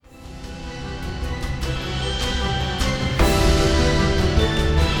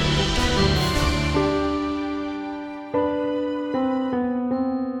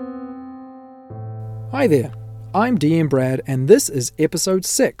Hi there, I'm DM Brad, and this is episode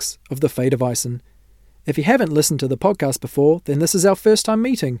 6 of The Fate of Ison. If you haven't listened to the podcast before, then this is our first time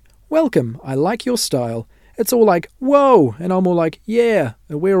meeting. Welcome, I like your style. It's all like, whoa, and I'm all like, yeah,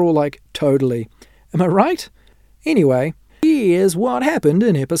 and we're all like, totally. Am I right? Anyway, here's what happened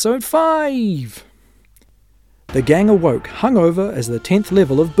in episode 5. The gang awoke, hungover as the 10th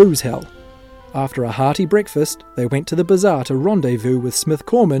level of booze hell. After a hearty breakfast, they went to the bazaar to rendezvous with Smith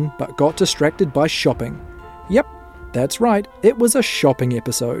Corman, but got distracted by shopping. Yep, that's right, it was a shopping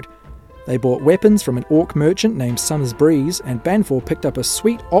episode. They bought weapons from an orc merchant named Summer's Breeze, and Banfor picked up a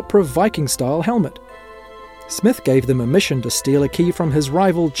sweet opera Viking-style helmet. Smith gave them a mission to steal a key from his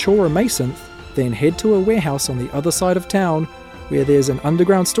rival Chora Masynth, then head to a warehouse on the other side of town, where there's an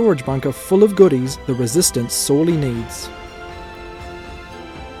underground storage bunker full of goodies the Resistance sorely needs.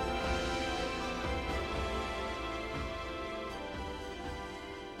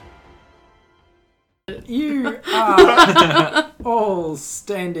 You are all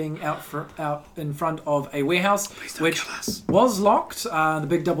standing out in front of a warehouse which was locked. The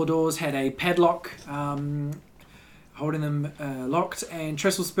big double doors had a padlock holding them locked, and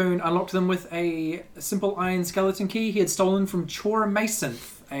Trestle Spoon unlocked them with a simple iron skeleton key he had stolen from Chora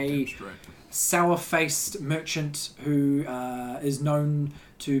Masynth, a sour-faced merchant who is known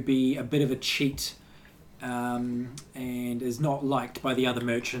to be a bit of a cheat and is not liked by the other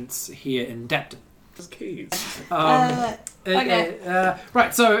merchants here in Dapton. Keys. Okay.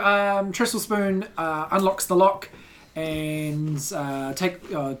 Right, so Trestle Spoon unlocks the lock and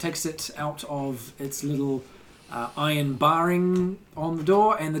takes it out of its little iron barring on the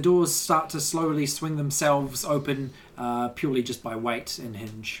door, and the doors start to slowly swing themselves open purely just by weight and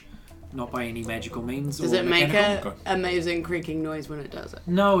hinge, not by any magical means. Does it make an amazing creaking noise when it does it?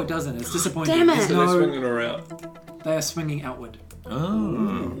 No, it doesn't. It's disappointing. Damn it! So they're swinging her out. They are swinging outward.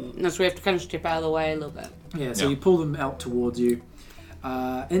 Oh. No, so we have to kind of step out of the way a little bit. Yeah, so you pull them out towards you.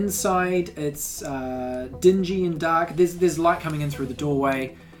 Inside, it's dingy and dark. There's light coming in through the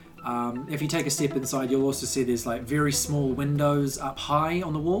doorway. If you take a step inside, you'll also see there's like very small windows up high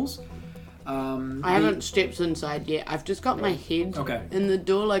on the walls. I haven't stepped inside yet. I've just got my head in the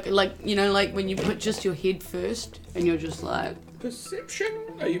door, like you know, like when you put just your head first, and you're just like Perception?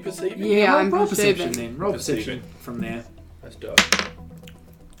 Are you perceiving? Yeah, I'm roll perceiving. perception then. Roll perception Perceiving. from there. That's dope.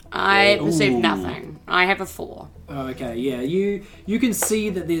 I perceive nothing. I have a 4. Oh, okay, yeah. You can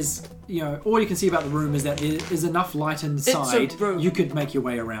see that there's, all you can see about the room is that there is enough light inside. room. You could make your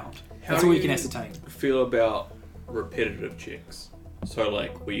way around. How That's do all you can ascertain. Feel about repetitive checks? So,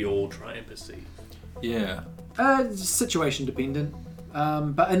 like, we all try and perceive. Yeah. Situation dependent.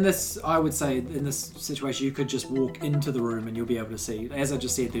 But in this, I would say, in this situation, you could just walk into the room and you'll be able to see. As I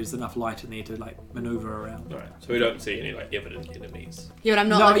just said, there's enough light in there to like maneuver around. Right. So we don't see any like evident enemies. Yeah, but I'm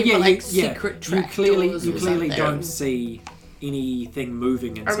not looking for secret trap You clearly something. don't see anything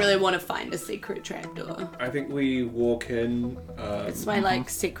moving inside. I really want to find a secret trap door. I think we walk in. It's my like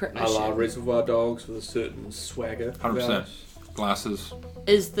secret A la mission. Reservoir Dogs with a certain swagger. 100%. Glasses.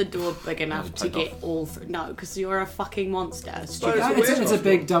 Is the door big enough Yeah, to take get all through? No, because you're a fucking monster. Stupid. It's a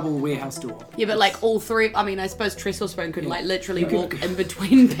big double warehouse door. Yeah, but like all three. I mean, I suppose Trestle Spoon could like literally walk in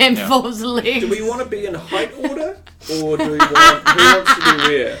between Banfor's legs. Do we want to be in height order, or do we want? Who wants to be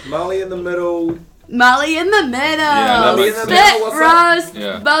where? Molly in the middle. Molly in the middle. Yeah, Molly in the Spit middle. What's roast,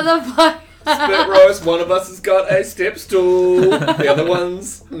 Yeah. motherfucker. Spit roast. One of us has got a step stool. The other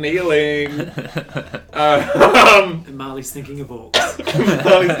one's kneeling. And Marley's thinking of all.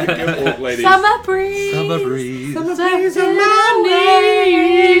 Molly's thinking of orc ladies. Summer breeze. Summer breeze. Summer breeze on my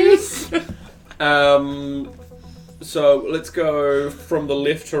knees. So let's go from the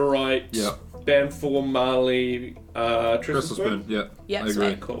left to right. Yeah. Banfor, Marley, Trestle Crystal Spoon. spoon. Yeah. Yep, I agree.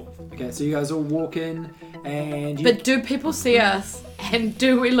 sweet. Cool. Okay, so you guys all walk in, and But do people see us? And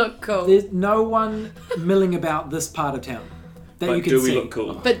do we look cool? there's no one milling about this part of town that But you can do see. we look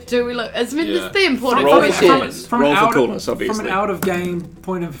cool? But do we look? It's Yeah. the important Roll for question. coolness. From Roll an for out, coolness, from obviously. an out of game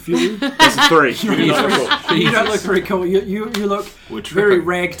point of view, This is 3. you don't look very cool. You look We're very tripping.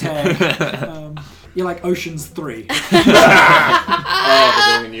 ragtag. You're like Ocean's 3. Oh,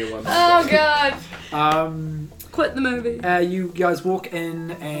 we're doing a new one. Oh god! Um, Quit the movie. you guys walk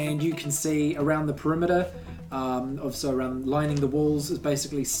in, and you can see around the perimeter, around lining the walls, is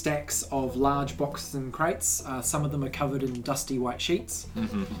basically stacks of large boxes and crates. Some of them are covered in dusty white sheets.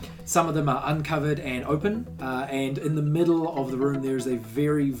 Some of them are uncovered and open. And in the middle of the room, there is a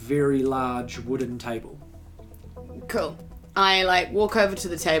very, very large wooden table. Cool. I like walk over to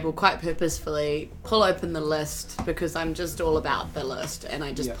the table quite purposefully, pull open the list because I'm just all about the list, and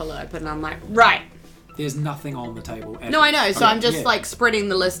I just Yeah. pull it open and I'm like, right, There's nothing on the table. No, I know. So I'm just yeah. like spreading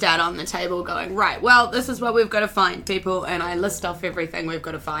the list out on the table going, right, well, this is what we've got to find, people. And I list off everything we've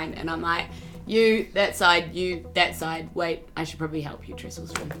got to find. And I'm like, you, that side, you, that side. Wait, I should probably help you,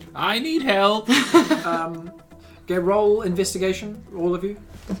 Trestlespoon. I need help. Okay, roll investigation, all of you.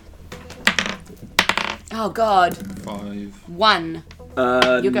 Oh, God. 5. 1.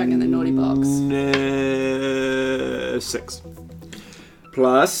 You're going in the naughty box. 6.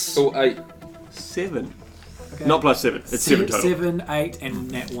 Plus... Oh, 8. 7. Okay. Not plus 7. It's 7 total. 7, 8,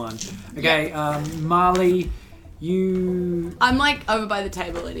 and nat 1. Okay, Marley, you... I'm like over by the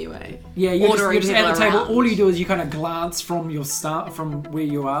table anyway. Yeah, you're Ordering just at the people table. around. All you do is you kind of glance from your start, from where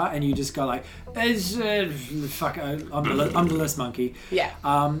you are, and you just go like, fuck, I'm the list monkey. Yeah.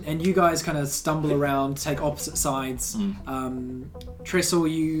 And you guys kind of stumble around, take opposite sides. Trestle,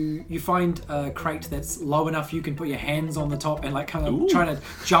 you find a crate that's low enough you can put your hands on the top and like kind of trying to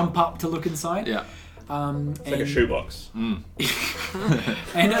jump up to look inside. Yeah. It's like a shoebox. And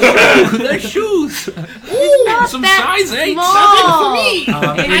They're shoes. Not Some that size 8. small. Something for me.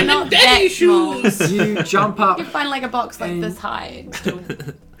 They're not that small. you jump up. You can find like a box like And- this high.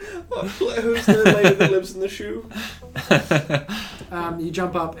 Who's the lady that lives in the shoe? You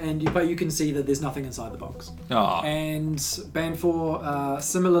jump up, but you can see that there's nothing inside the box. Oh. And Banfor,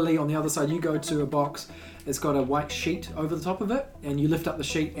 similarly on the other side, you go to a box. It's got a white sheet over the top of it, and you lift up the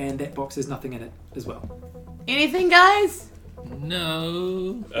sheet, and that box has nothing in it as well. Anything, guys?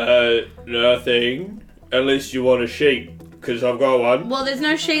 No. Nothing. Unless you want a sheet, because I've got one. Well, there's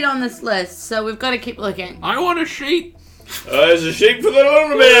no sheet on this list, so we've got to keep looking. I want a sheet. There's a sheet for the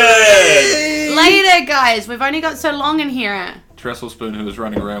little man! Later, guys. We've only got so long in here. Trestlespoon, who was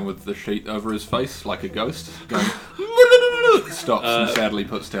running around with the sheet over his face like a ghost, going stops and sadly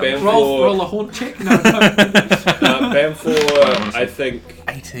puts down. Ben- Roll a haunt check. No. Banfor, I think...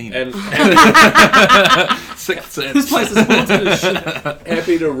 18. And Sixth sense. This place is haunted as shit.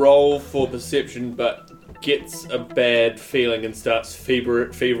 happy to roll for perception, but gets a bad feeling and starts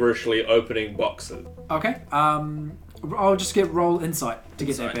feverishly opening boxes. Okay. I'll just get roll insight to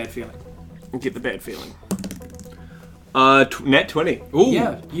get that bad feeling. Get the bad feeling. Nat 20. Ooh.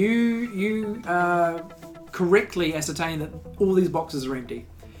 Yeah. You correctly ascertain that all these boxes are empty.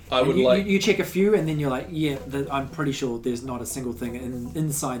 I would you, like... you check a few, and then you're like, yeah, I'm pretty sure there's not a single thing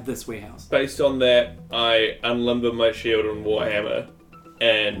inside this warehouse. Based on that, I unlimber my shield and warhammer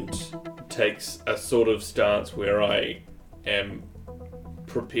and takes a sort of stance where I am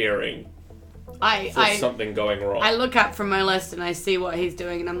preparing for something going wrong. I look up from my list and I see what he's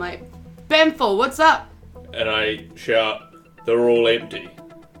doing, and I'm like, Benful, what's up? And I shout, they're all empty.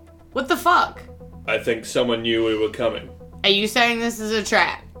 What the fuck? I think someone knew we were coming. Are you saying this is a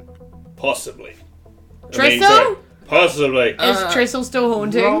trap? Possibly. Trestle? Possibly. Is Trestle still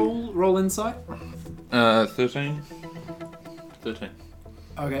haunting? Roll insight. 13. 13.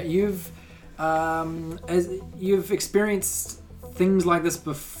 Okay, you've experienced things like this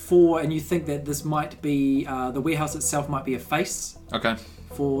before, and you think that this might be the warehouse itself might be a face Okay.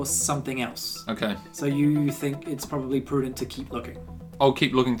 for something else. Okay. So you think it's probably prudent to keep looking, I'll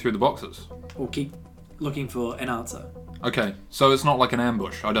keep looking through the boxes. or keep looking for an answer. Okay. So it's not like an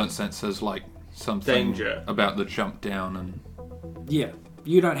ambush. I don't sense there's like something Danger. about the jump down and. Yeah,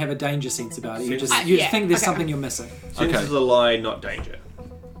 you don't have a danger sense about it. You just Yeah, think there's okay. something you're missing. Sense Okay. is a lie, not danger.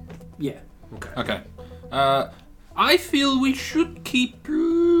 Yeah. Okay. I feel we should keep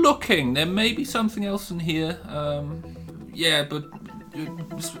looking. There may be something else in here. Yeah, but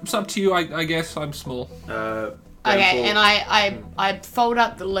it's up to you, I guess. I'm small. Okay, and I fold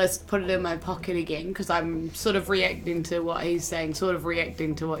up the list, put it in my pocket again, because I'm sort of reacting to what he's saying, sort of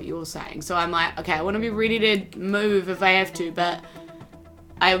reacting to what you're saying. So I'm like, okay, I want to be ready to move if I have to, but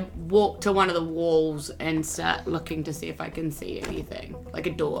I walk to one of the walls and start looking to see if I can see anything, like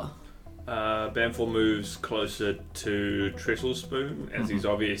a door. Banfor moves closer to Trestlespoon, as he's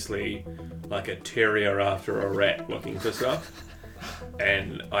obviously like a terrier after a rat looking for stuff.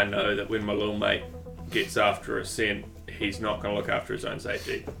 And I know that when my little mate gets after a scent, he's not going to look after his own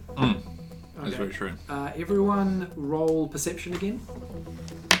safety. That's very true. Everyone roll perception again.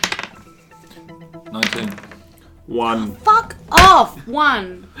 19. 1. Fuck off!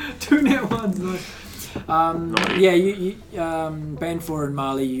 1. 2 net ones. Nice. Yeah, you Banfor and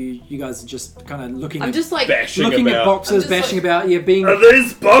Marley, you guys are just kind of looking. I'm just like Bashing looking about. at boxes, I'm just bashing like- about. Yeah, being. Are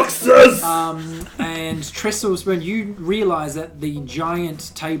these boxes? And Trestlespoon, you realise that the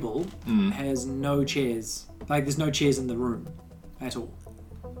giant table has no chairs. Like, there's no chairs in the room at all,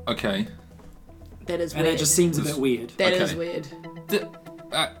 Okay. that is and weird. it just seems a bit weird. That is Okay. weird.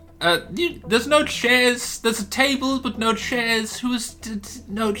 There's no chairs. There's a table, but no chairs.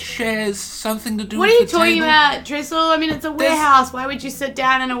 No chairs? Something to do What with are you the talking table? about, Tristle? I mean, it's a warehouse. Why would you sit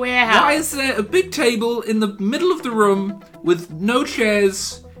down in a warehouse? Why is there a big table in the middle of the room with no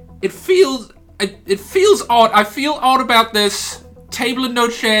chairs? It feels odd. I feel odd about this. Table and no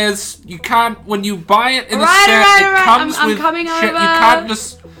chairs. You can't, when you buy it in a set, it comes I'm with coming shit. over. You can't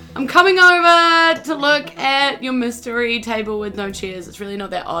just... I'm coming over to look at your mystery table with no chairs. It's really not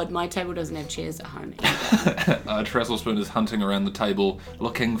that odd. My table doesn't have chairs at home either. Trestle Spoon is hunting around the table,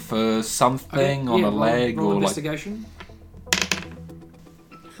 looking for something on a leg roll or like... investigation.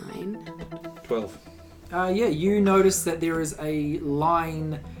 9. 12. You notice that there is a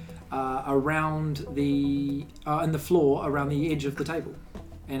line around the in the floor around the edge of the table,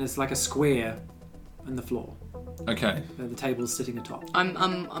 and it's like a square in the floor. Okay. The table's sitting atop.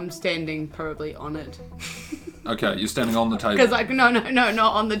 I'm standing probably on it. Okay, you're standing on the table. Because no,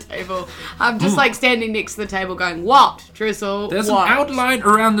 not on the table. I'm just like standing next to the table going, what, Tristle? There's what? an outline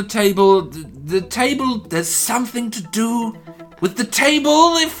around the table. The table, there's something to do with the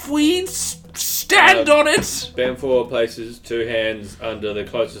table if we stand on it. Banfor places 2 hands under the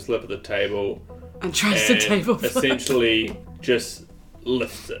closest lip of the table And tries to table flip. essentially just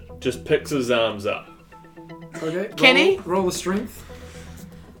lifts it. Just picks his arms up. Okay. Kenny? Roll the strength.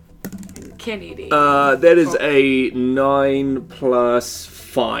 Kenny D. That is a 9 plus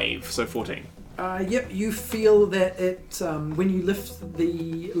 5, so 14. Yep, you feel that it when you lift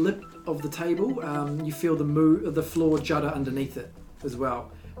the lip of the table, you feel the floor judder underneath it as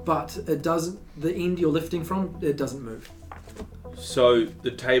well. But it doesn't. The end you're lifting from, it doesn't move. So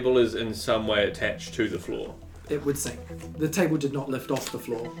the table is in some way attached to the floor. It would sink. The table did not lift off the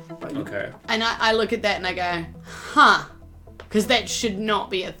floor. But Okay. And I look at that and I go, huh. Because that should not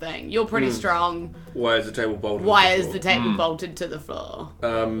be a thing. You're pretty strong. Why is the table bolted? Why to is the the table bolted to the floor?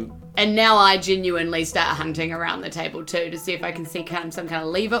 floor? And now I genuinely start hunting around the table too to see if I can see some kind of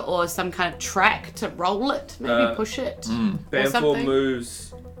lever or some kind of track to roll it, maybe push it. Or Banfor something.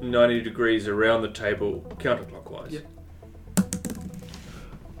 moves 90 degrees around the table counterclockwise. Yep.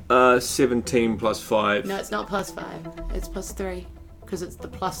 17 plus 5. No, it's not plus 5. It's plus 3. Because it's the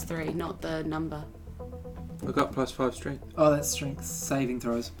plus 3, not the number. I got plus 5 straight. Oh, that's strength saving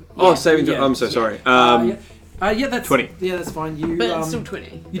throws. Oh, saving throw. Yeah. I'm so sorry. Yeah, that's 20. Yeah, that's fine. You But it's still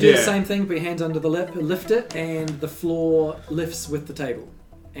 20. you do the Yeah. same thing, put your hands under the lip, lift it, and the floor lifts with the table,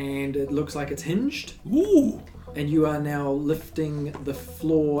 and it looks like it's hinged. Ooh. And you are now lifting the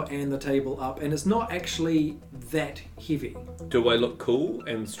floor and the table up, and it's not actually that heavy. Do I look cool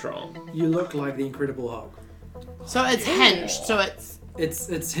and strong? You look like the Incredible Hulk. So it's hinged, so it's...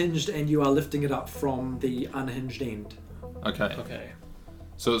 It's hinged, and you are lifting it up from the unhinged end. Okay. Okay.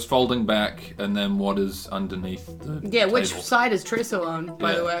 So it's folding back, and then what is underneath the Yeah, which table? side is Tristle on,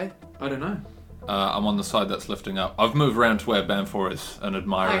 by the way? I don't know. I'm on the side that's lifting up. I've moved around to where Banfor is and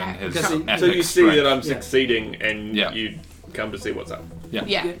admiring Okay. his Because epic So you see strength. that I'm Yeah. succeeding, and Yeah. you come to see what's up.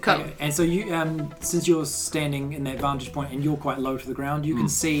 Yeah, cool. Okay. And so you, since you're standing in that vantage point and you're quite low to the ground, you can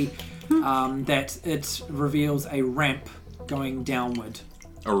see that it reveals a ramp going downward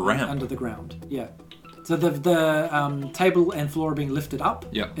A ramp. under the ground. Yeah. So the table and floor are being lifted up.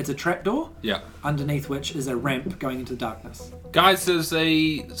 Yeah. It's a trapdoor, Yeah. underneath which is a ramp going into the darkness. Guys, there's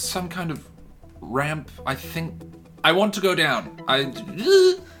some kind of ramp. I think I want to go down.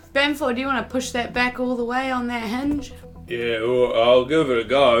 Banfor, do you want to push that back all the way on that hinge? Yeah, well, I'll give it a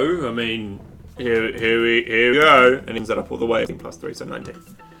go. I mean, here we go. And he ends it up all the way. Plus 3, so 19.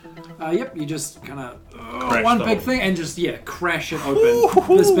 Yep, you just kind of Crash one the big whole- thing and just crash it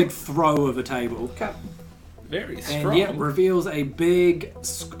open. This big throw of a table. Very And strong. yeah, reveals a big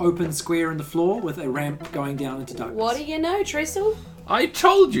open square in the floor with a ramp going down into darkness. What do you know, Tristle? I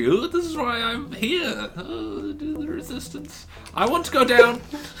told you. This is why I'm here. Do the resistance. I want to go down.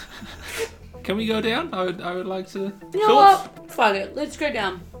 Can we go down? I would like to. You know what? Fuck it. Let's go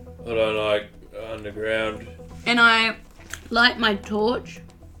down. I don't like underground. And I light my torch.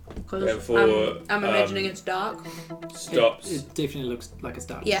 Because Therefore, I'm imagining it's dark. Stops. It definitely looks like it's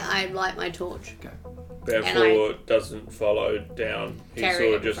dark. Yeah, I light my torch. Therefore, doesn't follow down. He Carry sort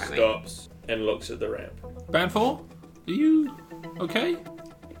it of just in front stops and looks at the ramp. Banfor, are you okay?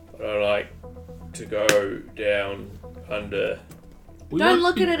 I don't like to go down under. Don't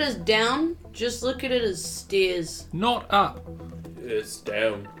look at it as down, just look at it as stairs. Not up. It's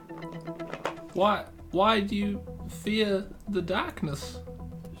down. Why do you fear the darkness?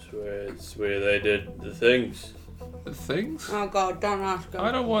 It's where they did the things. things. Oh God, don't ask him.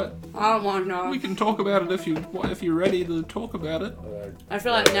 I don't want. I don't want to know. We can talk about it if you're ready to talk about it. I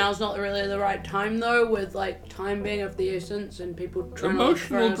feel like now's not really the right time though, with like time being of the essence and people trying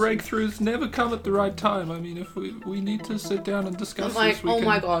Emotional to breakthroughs never come at the right time. I mean, if we need to sit down and discuss I'm like, this, we oh can...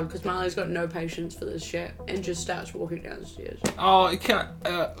 my God, because Marley's got no patience for this shit and just starts walking downstairs. Oh, it can't.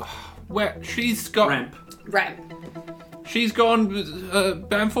 Where she's got Ramp. She's gone.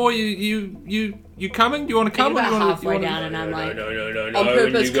 Banfor, you coming? Do you want to come? About or do you halfway wanna... down, and I'm like, No. on When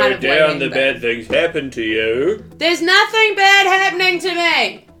purpose, you go kind of down, waiting, the but- bad things happen to you. there's nothing bad happening to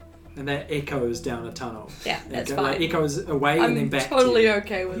me. And that echoes down a tunnel. Yeah, that's That fine. echoes away and then I'm back totally to you.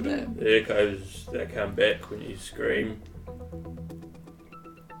 okay with it. The echoes that come back when you scream.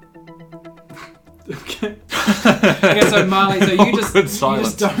 Okay. Okay, so Marley, so you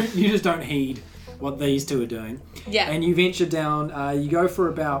just don't heed what these two are doing. Yeah. And you venture down. You go for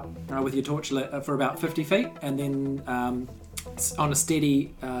about with your torch lit for about 50 feet, and then on a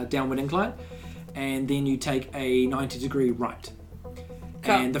steady downward incline, and then you take a 90-degree right.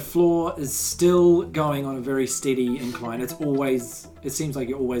 Cool. And the floor is still going on a very steady incline. It seems like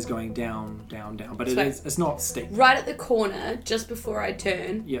you're always going down, but it's not steep. Right at the corner, just before I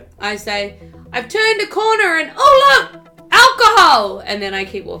turn, Yep. I say, I've turned a corner and oh look, alcohol! And then I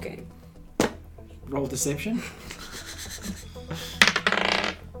keep walking. Roll deception.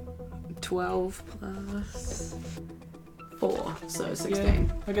 12 plus 4, so 16.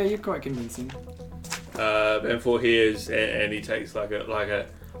 Yeah. Okay, you're quite convincing. Banfor hears and he takes like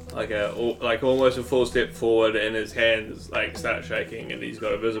almost a full step forward, and his hands like start shaking, and he's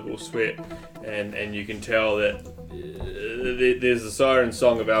got a visible sweat, and you can tell that there's a siren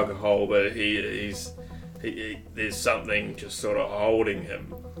song of alcohol, but he's there's something just sort of holding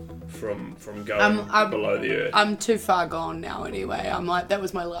him from going below the earth. I'm too far gone now anyway. I'm like, that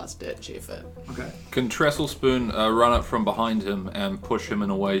was my last ditch effort. Okay. Can Trestle Spoon run up from behind him and push him in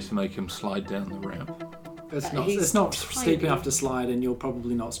a way to make him slide down the ramp? It's not steep tiny. enough to slide, and you're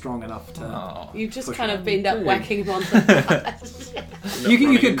probably not strong enough to. Oh. You've just Push kind him. of been up Big. whacking him on the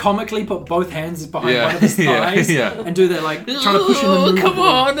You could comically put both hands behind one of his thighs yeah. and do that, like trying to push him. Oh, and move come him.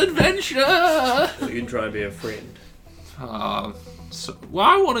 on, adventure! You can try and be a friend. Well,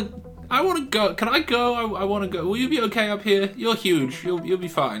 I want to go. Can I go? I want to go. Will you be okay up here? You're huge. You'll be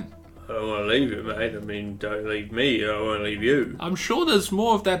fine. I don't want to leave you, mate. I mean, don't leave me. I don't want to leave you. I'm sure there's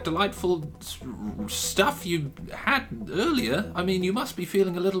more of that delightful stuff you had earlier. I mean, you must be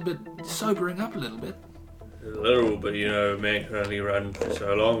feeling a little bit, sobering up a little bit. A little, but a man can only run for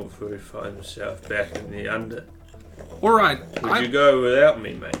so long before he finds himself back in the under. All right. Would you go without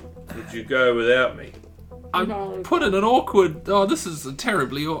me, mate? Would you go without me? I'm put in an awkward. Oh, this is a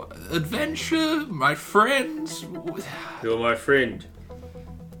terribly adventure. My friends. You're my friend.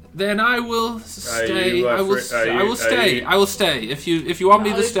 Then I will stay. you my I will. fri- are I you- will are stay. you- I will stay. If you want me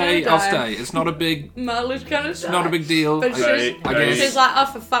to Molly's stay, gonna I'll die. stay. It's not a big. Marley's kind of Not a big deal. But she's, I guess. she's like, oh,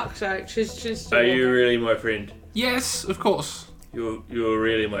 for fuck's sake. She's just. Are you really my friend? Yes, of course. You're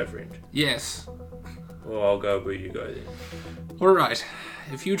really my friend. Yes. Well, I'll go where you go then. All right.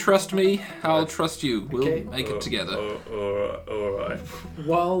 If you trust me, I'll trust you. We'll Okay. make it together. All right.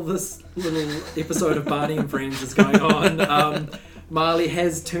 While this little episode of Barney and Friends is going on, Marley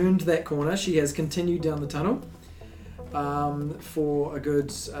has turned that corner. She has continued down the tunnel for a good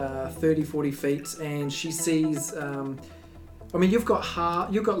 30-40 feet, and she sees. I mean, you've got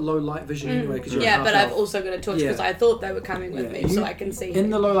low light vision anyway because you're Yeah, half but I've elf. also got a torch Yeah. because I thought they were coming with Yeah, me, so I can see. In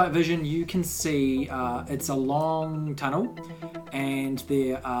the low light vision, you can see it's a long tunnel, and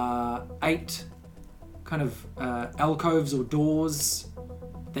there are 8 kind of alcoves or doors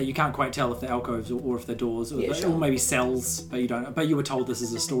that you can't quite tell if they're alcoves or if they're doors, or, sure. or maybe cells, but you don't. But you were told this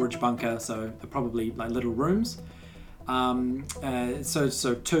is a storage bunker, so they're probably like little rooms.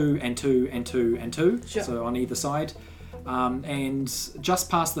 So 2 and 2 and 2 and 2, Sure. so on either side. And just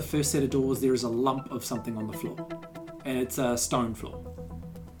past the first set of doors, there is a lump of something on the floor, and it's a stone floor.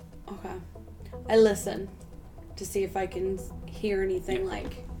 Okay. I listen to see if I can hear anything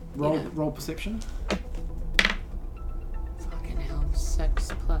like. Roll perception. Fucking hell. 6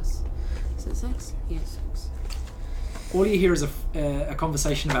 plus. Is it 6? Yeah, 6. All you hear is a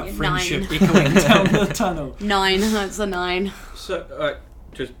conversation about Yeah, friendship 9. echoing down the tunnel. 9. That's a 9. So,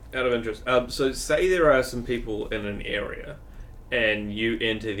 just out of interest, so say there are some people in an area, and you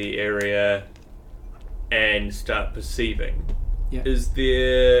enter the area and start perceiving. Yeah.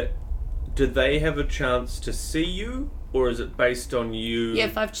 Do they have a chance to see you, or is it based on you Yeah,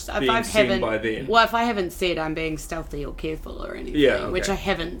 if I being seen haven't, by them? well, if I haven't said I'm being stealthy or careful or anything, Yeah, okay. which I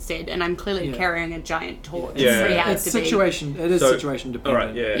haven't said, and I'm clearly Yeah. carrying a giant torch, Yeah. it's pretty hard It's to be. situation. It is So- situation dependent.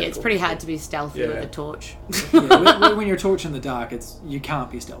 Alright, yeah. Yeah, it's cool. pretty hard to be stealthy Yeah. with a torch. Yeah, when you're a torch in the dark, you can't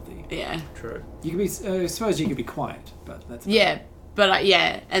be stealthy. Yeah, True. You can be. I suppose you could be quiet, but that's yeah, but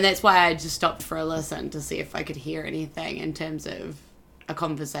yeah, and that's why I just stopped for a listen to see if I could hear anything in terms of a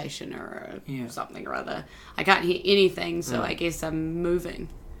conversation or Yeah. something or other. I can't hear anything, so I guess I'm moving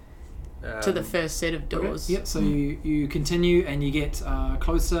to the first set of doors. Yep. So you continue and you get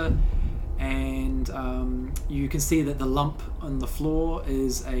closer, and you can see that the lump on the floor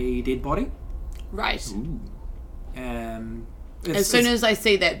is a dead body. Right. As soon as I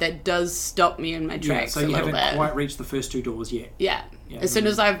see that, that does stop me in my tracks so a you little haven't bit. quite reached the first 2 doors yet. Yeah. Yeah. As soon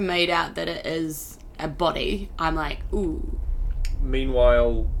as I've made out that it is a body, I'm like, ooh.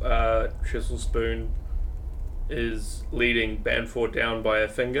 Meanwhile, Chisel Spoon is leading Banfor down by a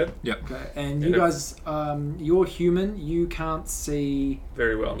finger. Yep. Okay. And you And if- guys, you're human. You can't see.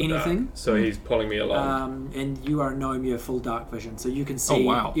 Very well in the Anything? dark. So he's pulling me along. And you are a gnome. You have full dark vision, so you can see. Oh,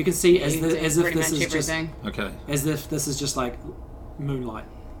 wow. You can see You as can do if pretty this much is just everything. Okay. as if this is just like moonlight.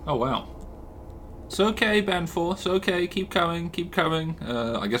 Oh wow. It's okay, Banfor. It's okay. Keep coming. Keep coming.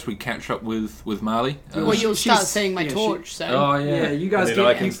 I guess we catch up with Marley. Well, you'll she's- start seeing my yeah, she- torch, so. Oh Yeah, yeah. you And guys then get.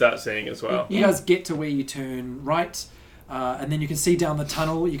 I can start seeing as well. You guys get to where you turn right, and then you can see down the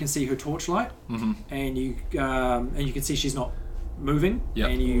tunnel. You can see her torchlight, and you can see she's not moving. Yeah.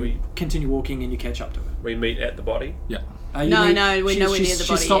 And you We- continue walking, and you catch up to her. We meet at the body. Yeah. You No, meet- no, we're nowhere near the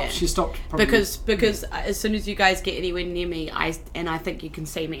she body stopped, yet. She stopped probably, Because as soon as you guys get anywhere near me, I think you can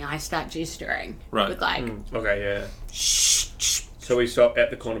see me, I start gesturing. Right. With like, Okay, yeah. So we stop at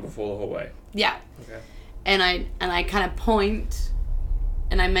the corner before the hallway. yeah. Okay. And I kind of point,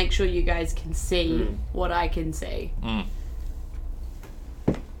 and I make sure you guys can see what I can see.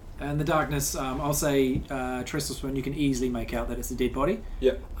 in the darkness, I'll say Trestlespoon, you can easily make out that it's a dead body.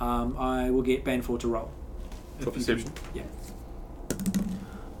 Yep. I will get Banfor to roll. For If you can- perception.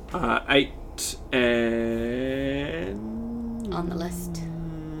 Yeah. 8 and... On the list.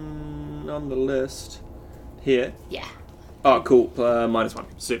 On the list. Here. Yeah. Oh, cool. -1.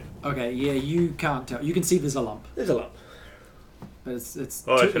 Super. Okay, yeah, you can't tell. You can see there's a lump, There's a lump. but it's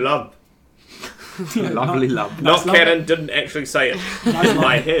Oh, it's a lump. Lovely lump. Not lump. Cannon didn't actually say it. In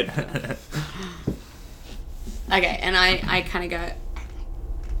my head. Okay, and I kind of go,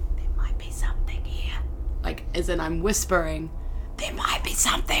 there might be something here. Like, as in I'm whispering, there might be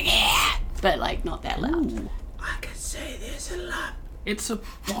something here. But, like, not that loud. I can say there's a lump. It's a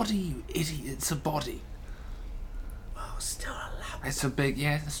body, you idiot. It's a body. Oh, still a lump. It's a big.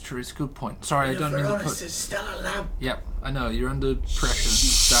 Yeah, that's true. It's a good point. Sorry, I don't mean to put. It's still a lump. Yep, I know. You're under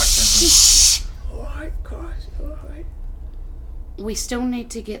pressure. Dark sense. Alright, guys. Alright. We still need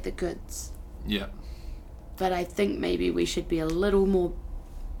to get the goods. Yeah. But I think maybe we should be a little more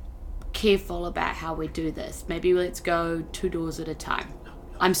careful about how we do this. Maybe let's go 2 doors at a time.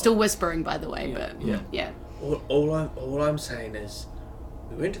 I'm still whispering, by the way, but yeah. All I'm saying is,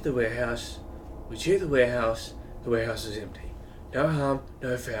 we went to the warehouse, we checked the warehouse is empty. No harm,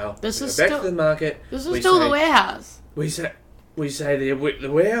 no foul. This we is go back still- to the market. This we is still say, the warehouse. We say the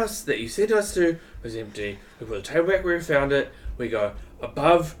warehouse that you said us to was empty. We put the table back where we found it. We go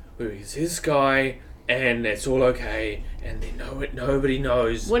above where we can see the sky, and it's all okay. And then nobody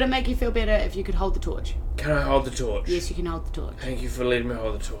knows. Would it make you feel better if you could hold the torch? Can I hold the torch? Yes, you can hold the torch. Thank you for letting me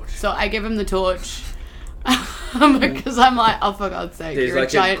hold the torch. So I give him the torch. Because I'm like, oh, for God's sake, There's you're like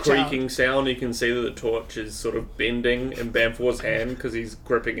a giant a creaking sound. You can see that the torch is sort of bending in Banfor's hand because he's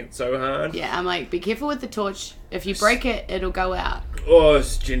gripping it so hard. Yeah, I'm like, be careful with the torch. If you break it, it'll go out. Oh,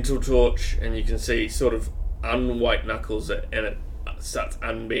 it's gentle torch, and you can see sort of unwhite knuckles it, and it starts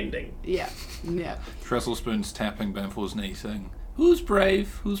unbending. Yeah, yeah. Trestlespoon's tapping Banfor's knee, saying, "Who's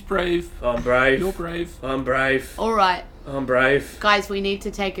brave? Who's brave? I'm brave. You're brave." I'm brave. All right, I'm brave. guys, we need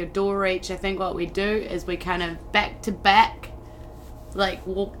to take a door each. I think what we do is we kind of back to back, like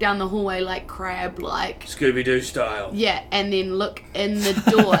walk down the hallway like crab-like. Scooby-Doo style. Yeah, and then look in the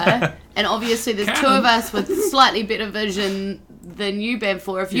door. And obviously there's 2 of us with slightly better vision than you,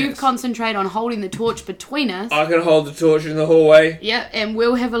 Banfor. If you Yes. concentrate on holding the torch between us, I can hold the torch in the hallway, yeah, and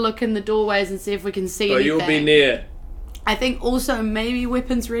we'll have a look in the doorways and see if we can see but anything. you'll be near. I think also maybe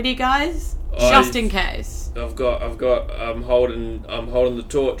weapons ready, guys, I- just in case. I'm holding the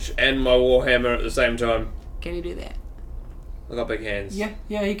torch and my warhammer at the same time. Can you do that? I got big hands. Yeah,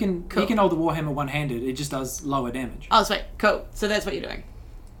 he can Cool. he can hold the warhammer one-handed. It just does lower damage. Oh, sweet, cool. So that's what you're doing.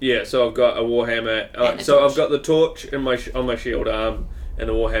 Yeah, so I've got a warhammer. And a So torch. I've got the torch in on my shield arm and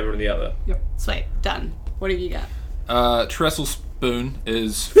the warhammer in the other. Sweet, done. What have you got? Trestle Spoon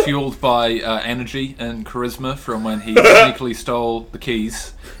is fueled by energy and charisma from when he sneakily stole the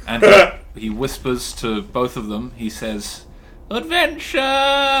keys, and he whispers to both of them. He says, "Adventure!"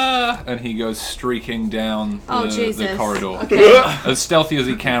 and he goes streaking down the corridor, as stealthy as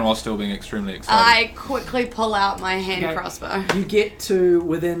he can while still being extremely excited. I quickly pull out my hand crossbow. You get to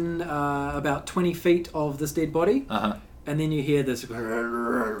within about 20 feet of this dead body, and then you hear this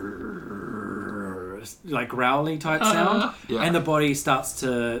like growly type sound, and the body starts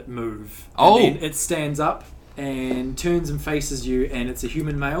to move. And then it stands up and turns and faces you, and it's a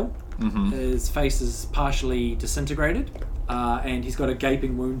human male. His face is partially disintegrated, and he's got a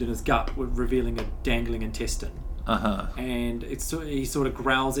gaping wound in his gut, revealing a dangling intestine. And he sort of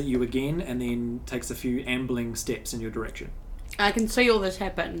growls at you again, and then takes a few ambling steps in your direction. I can see all this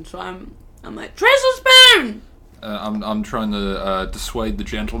happen, so I'm like, Trestle Spoon! I'm trying to dissuade the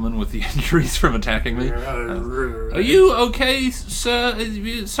gentleman with the injuries from attacking me. Are you okay, sir?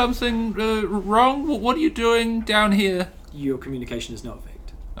 Is something wrong? What are you doing down here? Your communication is no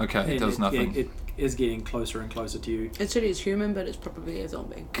effect. Okay, it does nothing. It is getting closer and closer to you. It said he's human, but it's probably a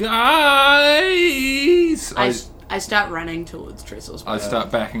zombie. Guys! I start running towards Trestle Spoon. I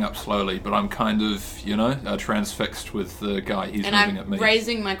start backing up slowly, but I'm kind of, transfixed with the guy. He's and moving I'm at me.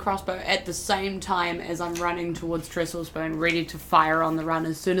 raising my crossbow at the same time as I'm running towards Trestle Spoon, ready to fire on the run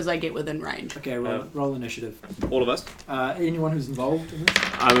as soon as I get within range. Okay, roll initiative. All of us? Anyone who's involved in this?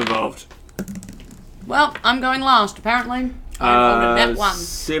 I'm involved. Well, I'm going last, apparently. I rolled a net 1.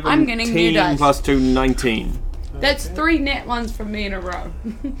 17 I'm getting new dice. plus 2, 19. That's 3 net 1s from me in a row.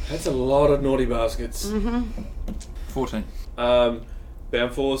 That's a lot of naughty baskets. 14.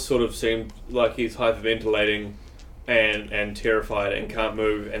 Banfor sort of seemed like he's hyperventilating and terrified and can't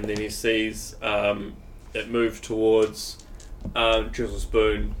move, and then he sees it move towards Trestle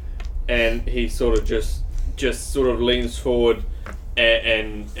Spoon, and he sort of just sort of leans forward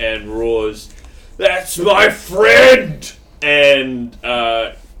and roars, "That's my friend!" and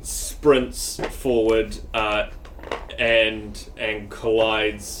sprints forward and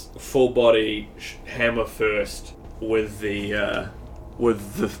collides full body hammer first with the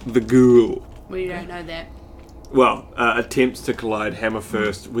ghoul. We don't know that. Well, attempts to collide hammer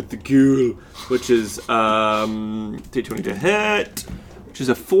first with the ghoul, which is D20 to hit, which is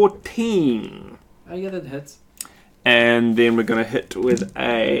a 14. Oh yeah, that hits. And then we're going to hit with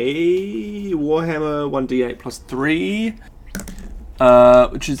a Warhammer 1d8 plus 3,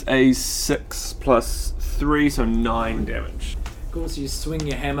 which is a 6 plus 3, so 9 damage. Of course, you swing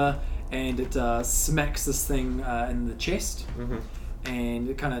your hammer, and it smacks this thing in the chest, and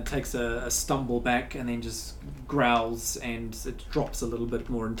it kind of takes a stumble back, and then just growls, and it drops a little bit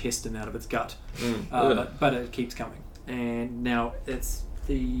more intestine out of its gut. But it keeps coming. And now it's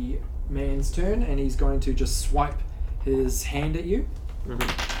the man's turn, and he's going to just swipe his hand at you.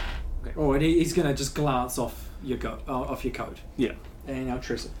 Okay. Oh, and he's going to just glance off your coat. Yeah. And now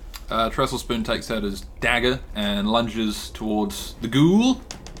Trestle. Trestle Spoon takes out his dagger and lunges towards the ghoul.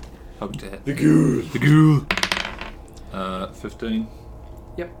 Hoping to hit. The ghoul. 15.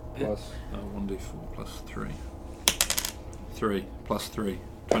 Yep. Plus 1d4 plus 3. 3 plus 3.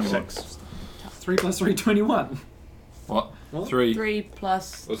 21. 3 plus 3, 21. What? 3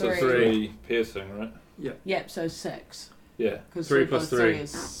 plus 3. Was it 3 piercing, right? Yep, so 6. Yeah. Because 3 plus 3 is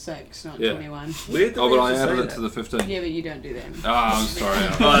 6, not Yeah. 21. Weird. Oh, but I added it to the 15. Yeah, but you don't do that. I'm sorry.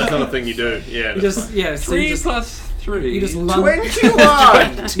 Oh, that's not a thing you do. Yeah. You just, so 3 plus 3. You just lunge.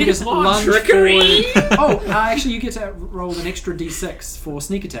 21! You just lunge Trickery! forward. Actually, you get to roll an extra d6 for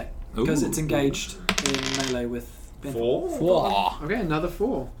sneak attack because it's engaged in melee with Banfor. 4? Okay, another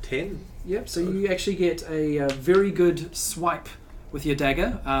 4. 10? Yep. So you actually get a very good swipe with your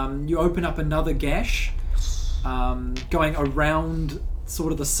dagger. You open up another gash, going around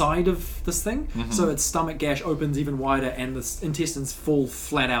sort of the side of this thing. So its stomach gash opens even wider, and the intestines fall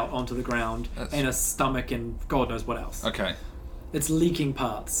flat out onto the ground, and a stomach and God knows what else. Okay. It's leaking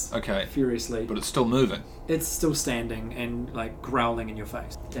parts. Okay. Furiously. But it's still moving. It's still standing and like growling in your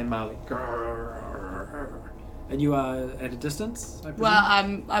face. And Marley. And you are at a distance, I presume?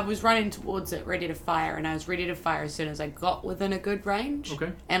 Well, I was running towards it, ready to fire, and I was ready to fire as soon as I got within a good range.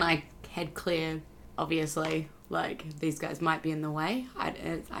 Okay. And I had clear, obviously, like, these guys might be in the way. I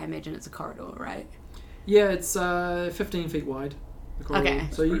imagine it's a corridor, right? Yeah, it's 15 feet wide. The corridor. Okay.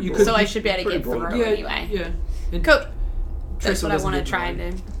 So you could. So I should be able to get through anyway. Yeah. And Cool. That's Trestle what I doesn't want to get try in the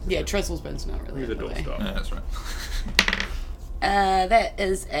and do. Yeah, Trestle Spoon's not really He's in a the way. doorstop. Yeah, that's right. That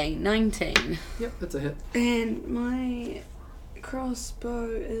is a 19. Yep, that's a hit. And my crossbow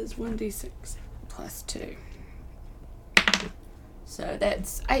is 1d6 plus 2. So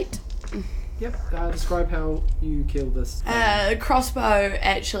that's 8. Yep. Describe how you kill this. The crossbow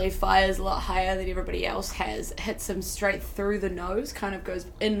actually fires a lot higher than everybody else has. It hits him straight through the nose, kind of goes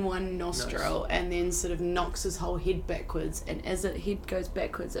in one nostril, and then sort of knocks his whole head backwards. And as his head goes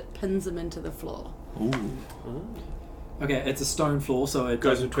backwards, it pins him into the floor. Ooh. Okay, it's a stone floor, so it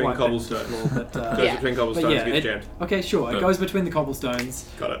Goes doesn't between quite cobblestones. hit the floor, but, Goes between cobblestones, but yeah, gets it- jammed. okay, sure. It Good. goes between the cobblestones,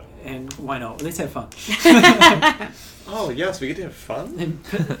 Got it. and why not? Let's have fun. Oh, yes, we get to have fun.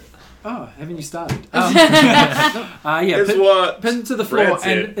 Oh, haven't you started? Yeah, It's what pinned to the floor, Brad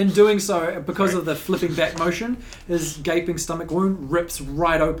said. and in doing so, because of the flipping back motion, his gaping stomach wound rips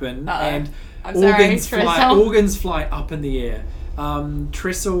right open, and I'm sorry, organs fly up in the air.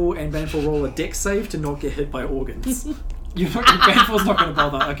 Trestle and Banfor roll a dex save to not get hit by organs. Banfor's not going to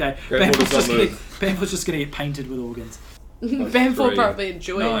bother. Okay, Banfor's just going to get painted with organs. Banfor three. probably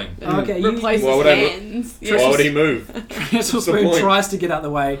enjoy it. Nine. Okay, Replace Why his would I hands. Why would he move? Trestle the Spoon point? tries to get out of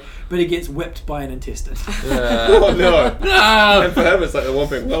the way, but he gets whipped by an intestine. Oh, no. No! And for him, it's like the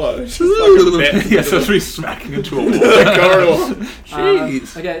Whomping Willow. It's just like a bat Yes, that's me smacking into a wall. corridor.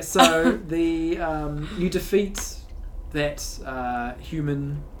 Jeez. Okay, so the you defeat that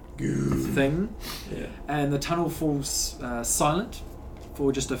human thing, Yeah. and the tunnel falls silent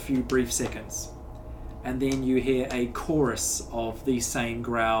for just a few brief seconds, and then you hear a chorus of the same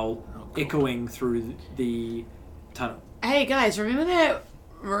growl echoing through the tunnel. Hey guys, remember that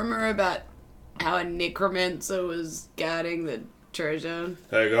rumor about how a necromancer was guarding the treasure?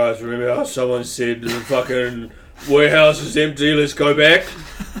 Hey guys, remember how someone said the fucking warehouse is empty, let's go back?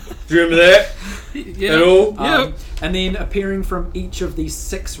 Do you remember that Yeah. at all? Yeah. And then appearing from each of these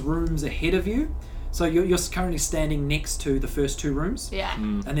 6 rooms ahead of you, so you're currently standing next to the first 2 rooms. Yeah.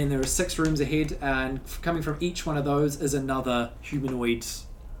 And then there are 6 rooms ahead, and coming from each one of those is another humanoid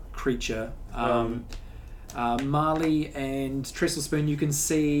creature. Marley and Trestle Spoon, you can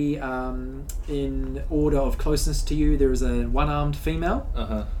see in order of closeness to you, there is a one-armed female.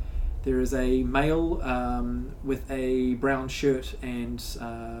 Uh-huh. There is a male with a brown shirt and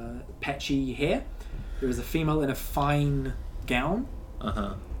patchy hair. There is a female in a fine gown.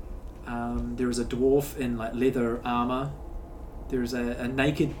 Uh-huh. There is a dwarf in like leather armor. There's a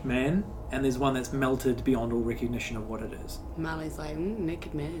naked man, and there's one that's melted beyond all recognition of what it is. Marley's like,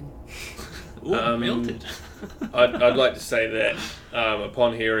 naked man. Ooh, melted. I'd like to say that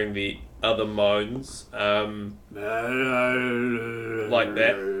upon hearing the other moans, like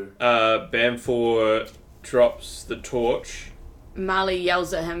that, Banfor drops the torch. Marley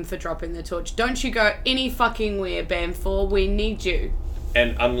yells at him for dropping the torch. Don't you go any fucking where, Banfor. We need you.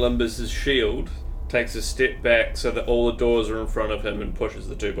 And unlimbers his shield, takes a step back so that all the doors are in front of him and pushes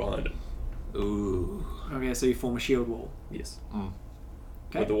the 2 behind him. Ooh. Okay, so you form a shield wall. Yes.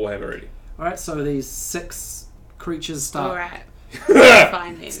 Okay. With the warhammer ready. Alright, so these 6 creatures start Alright.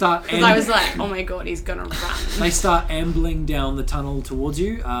 Fine then. Start Because I was like, oh my god, he's gonna run. they start ambling down the tunnel towards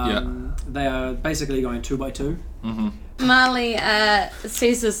you. Yeah. They are basically going 2 by 2. Marley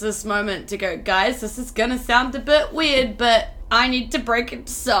seizes this moment to go, guys, this is gonna sound a bit weird, but I need to break into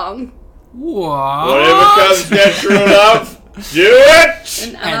song. What? Whatever comes natural enough, do it!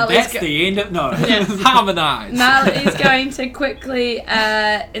 And And Marley's that's the end of... No. Harmonise. Marley's going to quickly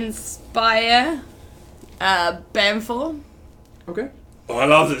inspire Banfor, Okay. Oh, I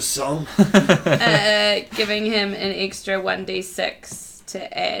love this song. giving him an extra 1d6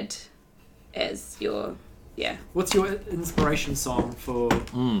 to add as your, What's your inspiration song for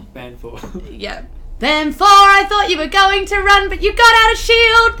Banfor? yeah. Banfor, I thought you were going to run, but you got out a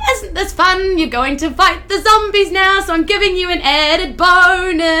shield. Isn't this fun? You're going to fight the zombies now, so I'm giving you an added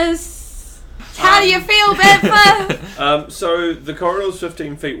bonus. How do you feel, Banfor? So the corridor's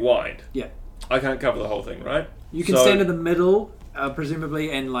 15 feet wide. Yeah. I can't cover the whole thing, right? You can stand in the middle,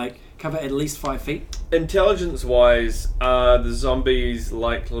 presumably, and like cover at least 5 feet. Intelligence-wise, are the zombies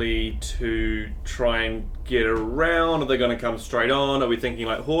likely to try and get around? Are they going to come straight on? Are we thinking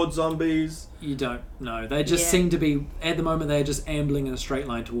like horde zombies? You don't know. They just seem to be, at the moment, they're just ambling in a straight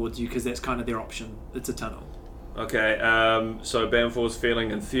line towards you because that's kind of their option. It's a tunnel. Okay, so Banfor's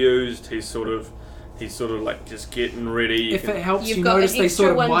feeling enthused. He's sort of like just getting ready. If it helps, You've you got notice an they extra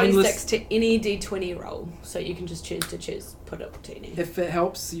sort of 1d6 mindless... to any d20 roll, so you can just choose put up to any. If it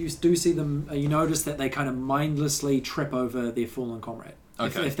helps, you do see them, you notice that they kind of mindlessly trip over their fallen comrade.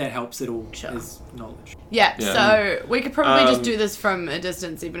 Okay. If that helps at all Sure. as knowledge. Yeah, Yeah. so we could probably just do this from a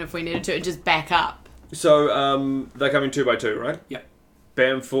distance, even if we needed to, and just back up. So they're coming 2 by 2, right? Yeah.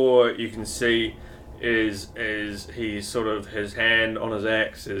 Banfor, you can see, is he's sort of his hand on his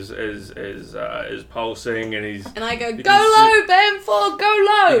axe is pulsing, and he's. And I go, You go can low, Banfor, go You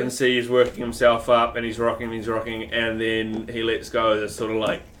low! can see he's working himself up, and he's rocking, and then he lets go. This sort of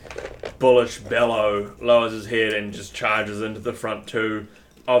like bullish bellow, lowers his head and just charges into the front two,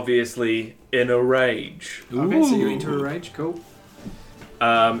 obviously in a rage. Okay, so you enter a rage. Cool.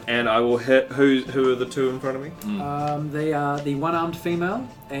 And I will hit. Who are the two in front of me? They are the one-armed female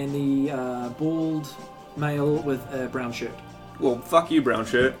and the bald male with a brown shirt. Well, fuck you, brown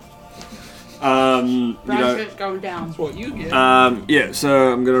shirt. Brown shirt's going down. That's what you get. Yeah,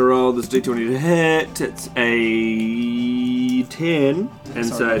 so I'm gonna roll this d20 to hit. It's a 10, and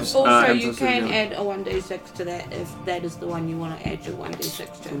Sorry, so Also, you can add a 1d6 to that if that is the one you want to add your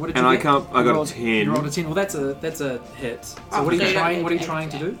 1d6 to. What did And you I get? can't. I You got rolled- a 10. You rolled a 10. Well, that's a hit. So Oh, what are so you you don't trying? need What are you to trying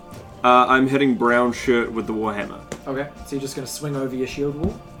add to that. do? I'm hitting brown shirt with the warhammer. Okay, so you're just going to swing over your shield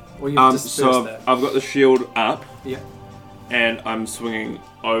wall, or you've dispersed So that? I've got the shield up, Yeah. and I'm swinging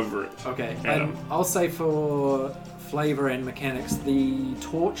over it. Okay. Adam. I'll say for flavour and mechanics, the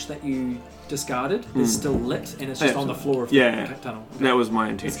torch that you discarded is still lit, and it's just Yeah, on the floor of yeah. the tunnel. Okay. That was my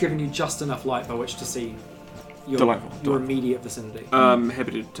It's intention. giving you just enough light by which to see your Delightful. immediate vicinity.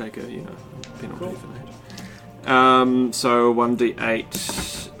 Happy to take a penalty for that. So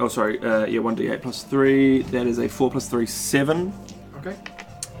 1d8. Oh, sorry. 1d8 plus 3. That is a 4 plus 3, 7. Okay.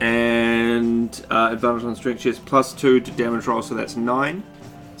 And advantage on strength checks plus 2 to damage roll, so that's 9.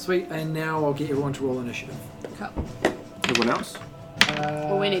 Sweet. And now I'll get everyone to roll initiative. Everyone else?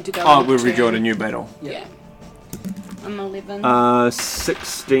 Well, we need to go. Oh, on we've to- rejoined a new battle. Yeah. I'm 11.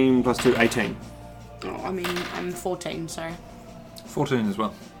 16 plus 2, 18. I'm 14, sorry. 14 as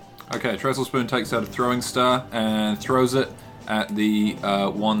well. Okay, Trestle Spoon takes out a throwing star and throws it at the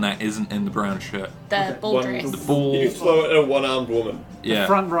one that isn't in the brown shirt. The ball One- dress. The ball. You throw it at a one-armed woman. The Yeah.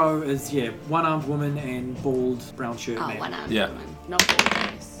 front row is one-armed woman and bald brown shirt Oh, man. one arm. Yeah. Not ball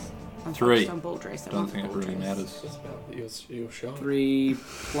dress. I'm 3. focused on ball dress. I Don't want think it ball really dress. matters. That's about your shot. 3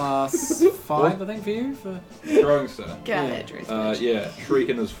 plus 5, I think, for you. Throwing star. Get out of that dress. Yeah,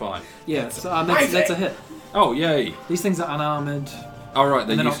 Shrieking is 5. Yeah, so that's a hit. Oh, yay. These things are unarmored. Alright, And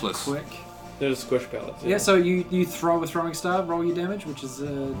they're they're not useless. quick. They're squish pellets. Yeah, so you throw a throwing star, roll your damage, which is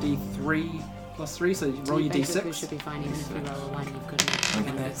D3 plus 3, so you roll your basically D6. should be fine even if you roll a 1, you've got enough.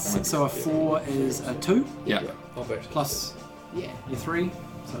 And that's, so a 4 is a 2, Yeah. I'll bet. plus Yeah. your 3,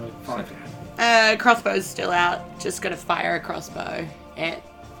 so 5. Crossbow's still out. Just gonna fire a crossbow at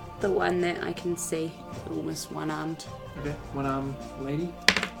the one that I can see. Almost one-armed. Okay, one arm lady.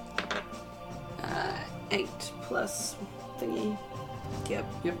 8 plus thingy. Yep.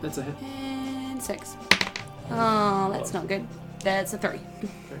 Yep, that's a hit. And 6. Oh, that's not good. That's a 3.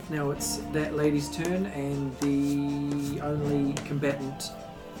 Now it's that lady's turn, and the only combatant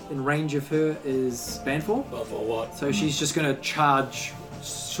in range of her is Banfor. Well, for what? So she's just going to charge,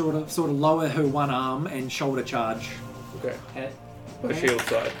 sort of lower her one arm and shoulder charge Okay. at The shield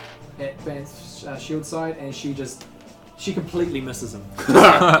side. Ban's shield side, and she completely misses him.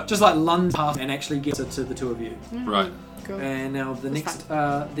 Just like lunge past and actually gets it to the two of you. Right. Cool. And now the That's next,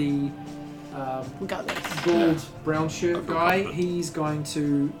 the We got this. bald brown shirt guy, he's going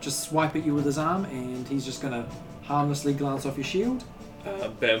to just swipe at you with his arm, and he's just going to harmlessly glance off your shield.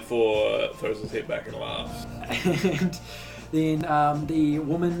 Banfor throws his head back and laughs. And then the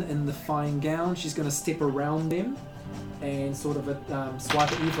woman in the fine gown, she's going to step around them and sort of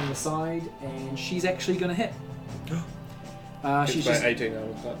swipe at you from the side, and she's actually going to hit. She's about just 18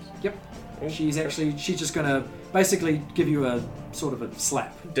 armor class. Yep. She's just going to basically give you a sort of a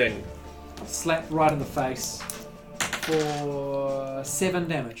slap right in the face for 7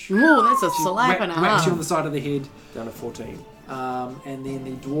 damage. Ooh, that's a She slap and a whacks you on half. the side of the head. Down to 14. And then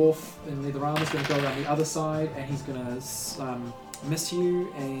the dwarf in leather armor is going to go around the other side, and he's going to miss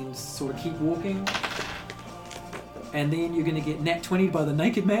you and sort of keep walking. And then you're going to get nat 20 by the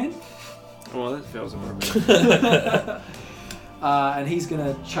naked man, Well, that feels a bit. and he's going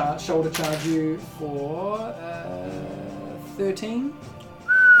to shoulder charge you for 13.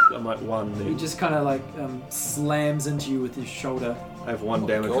 I'm like 1 He then. just kind of like slams into you with his shoulder. I have 1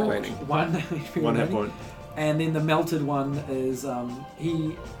 damage God. remaining. 1 1 hit point. And then the melted one is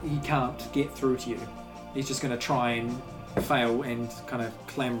he can't get through to you. He's just going to try and fail and kind of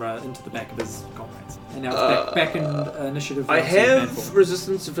clamber into the back of his comrades. And now it's back in initiative. I so have Manful.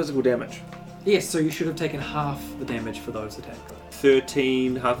 resistance to physical damage. Yes, so you should have taken half the damage for those attacks.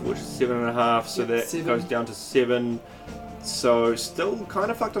 13, half of which is 7.5, so Yep, that 7. goes down to 7. So still kind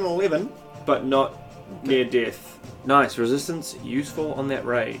of fucked on 11, but not near death. Nice, resistance useful on that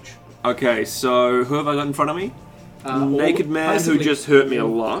rage. Okay, so who have I got in front of me? Naked man who basically just hurt me a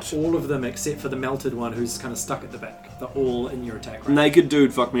lot. All of them except for the melted one who's kind of stuck at the back. They're all in your attack range. Naked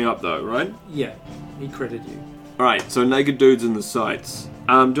dude fucked me up though, right? Yeah, he critted you. Alright, so naked dude's in the sights.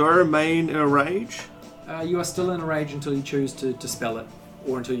 Do I remain in a rage? You are still in a rage until you choose to dispel it.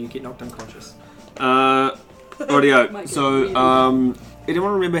 or until you get knocked unconscious. Rightio. So,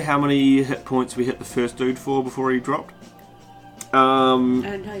 anyone remember how many hit points we hit the first dude for before he dropped? I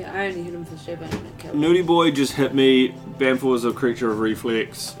don't tell you, I only hit him for 7 and it killed him. Nudie Boy just hit me. Banfor is a creature of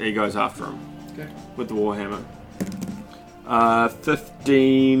reflex. He goes after him. Okay. With the Warhammer.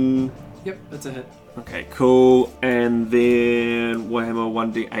 15. Yep, that's a hit. Okay, cool. And then Warhammer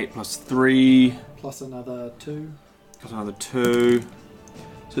 1d8 plus 3. Plus another 2. Plus another 2.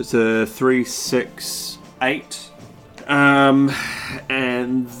 So it's a 3, 6, 8. And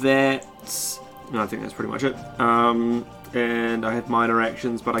that's... No, I think that's pretty much it. And I have minor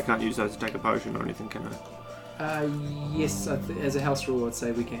actions, but I can't use those to take a potion or anything, can I? Yes, as a house rule, I'd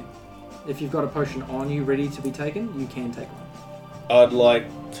say we can. If you've got a potion on you ready to be taken, you can take one. I'd like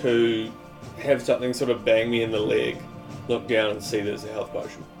to have something sort of bang me in the leg, look down and see there's a health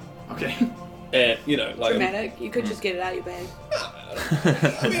potion. Okay. And, you know, like... Dramatic. You could just get it out of your bag.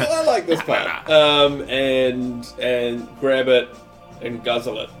 I mean, I like this part. And grab it and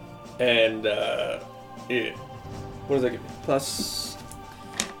guzzle it. And, yeah. What does that give me? Plus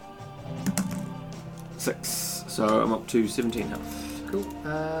 6. So I'm up to 17 health. Cool.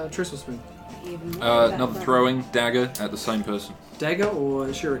 Trestle Spoon. Even more Another throwing dagger at the same person. Dagger or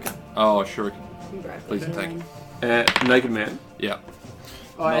shuriken? Oh, shuriken. Please Please take. Naked Man. Yeah.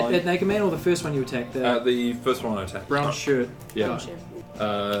 Oh, at Naked Man or the first one you attacked? The first one I attacked. Brown shirt. Yeah.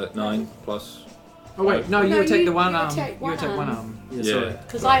 Oh. 9 plus. Oh wait, no, you No, attack you- the one you arm. attack You one attack one arm. arm. Yeah, Yeah. sorry.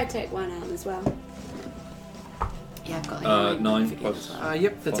 Because I attack one arm as well. Yeah, I've got like 9 forget plus- as well.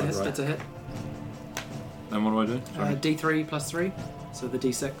 Yep, that's a hit. Right. That's a hit. And what do I do? Sorry. D3 plus 3, so the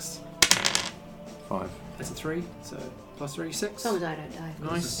D6. 5. That's a 3, so plus 3, 6. As long as I don't die.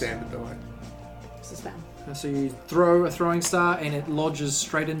 Nice. Standard die. It's a spell. So you throw a throwing star and it lodges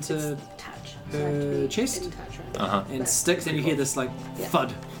straight into Touch. Her So I have to be chest? in touch, right? Uh-huh. and sticks, and you hear this like Yeah.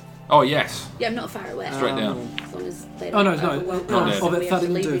 thud. Oh, yes. Yeah, I'm not far away. Straight down. As long as they Oh, don't no, overwhelm no, us, of and it we have to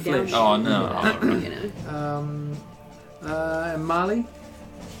thudding leave into you down flesh. Oh, no. You know. Marley?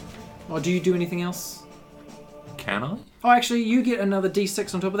 Or do you do anything else? Can I? Oh, actually, you get another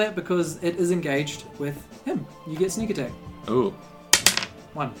D6 on top of that because it is engaged with him. You get sneak attack. Oh.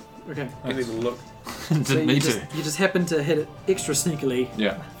 1. Okay. I need to look. Didn't So need you to. just, you just happen to hit it extra sneakily.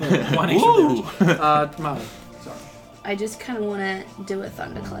 Yeah. For 1 extra Woo! damage. Marley. Sorry. I just kind of want to do a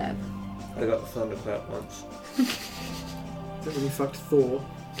thunderclap. I got the thunderclap once. That really fucked Thor.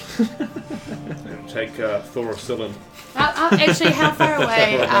 And take Thoracillin. Actually, how far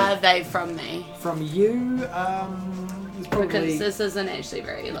away are they from me? From you, it's probably, Because this isn't actually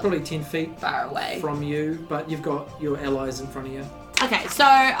very probably 10 feet far away. from you, but you've got your allies in front of you. Okay, so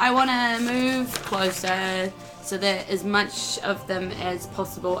I want to move closer so that as much of them as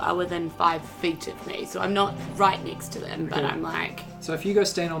possible are within 5 feet of me. So I'm not right next to them, but Okay. I'm like, So if you go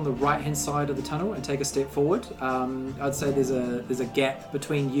stand on the right-hand side of the tunnel and take a step forward, I'd say there's a gap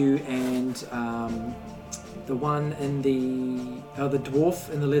between you and the one in the dwarf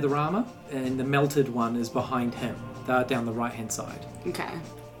in the leather armor, and the melted one is behind him. They're down the right-hand side, okay,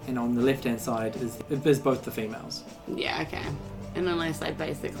 and on the left-hand side is both the females. yeah, okay. And unless they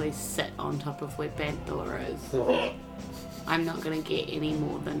basically sit on top of where Banthor is, I'm not going to get any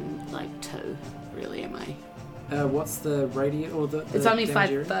more than like 2, really, am I? What's the radius or the? It's only damage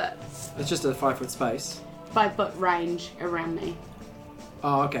 5 area? foot. It's just a 5-foot space. 5 foot range around me.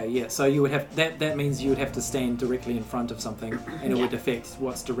 Oh, okay, yeah. So you would have that means you would have to stand directly in front of something, and it Yeah. would affect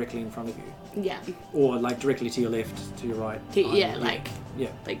what's directly in front of you, Yeah. or like directly to your left, to your right. Yeah, behind you.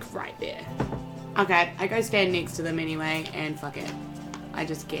 like right there. Okay, I go stand next to them anyway, and fuck it. I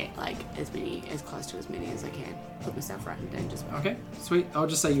just get like as close to as many as I can. Put myself right in danger spot. Okay, sweet. I'll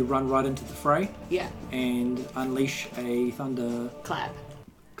just say you run right into the fray Yeah, and unleash a thunder clap.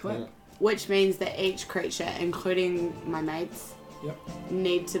 clap. Which means that each creature, including my mates, Yep.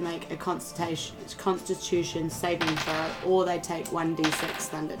 need to make a constitution saving throw, or they take 1d6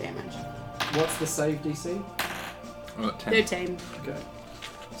 thunder damage. What's the save DC? 10. 13. Okay.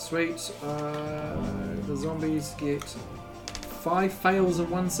 Sweet. The zombies get 5 fails and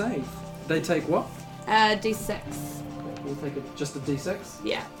 1 save. They take what? D6. Okay, we'll take just a D6.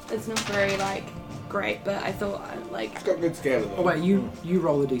 Yeah, it's not very like great, but I thought like, It's got good scale though. Oh wait, you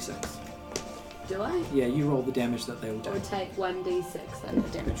roll the D6. do I? Yeah, you roll the damage that they will Or take. take 1d6 thunder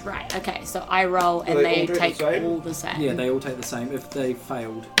damage. Right, okay, so I roll and they they all do take the same? all the same. Yeah, they all take the same if they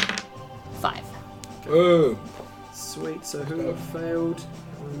failed. 5. Oh. Sweet. So who failed?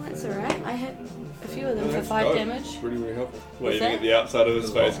 That's alright. I hit a few of them for 5 damage. Really, really helpful. What's Waving that? at the outside of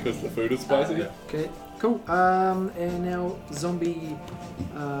his face because the food is spicy. Okay, cool. And now zombie.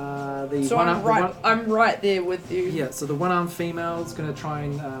 The So one I'm right there with you. Yeah. So the one-armed female is going to try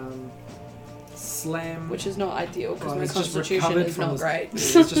and slam. Which is not ideal because my it's just constitution recovered is from not this, great.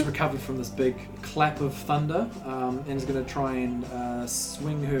 It's just recovered from this big clap of thunder, and is going to try and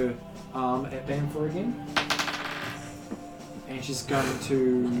swing her arm at Banfor again. And she's going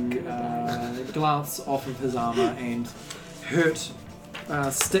to glance off of his armor and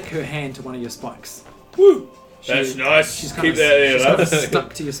stick her hand to one of your spikes. Woo! That's nice. She's Keep that there, she's love. kind of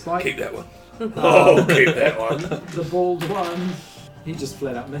stuck to your spike. Keep that one. Oh, keep that one. The bald one, he just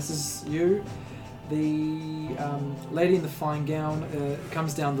flat out misses you. The lady in the fine gown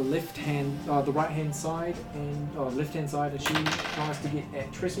comes down the right hand side, and left hand side, and she tries to get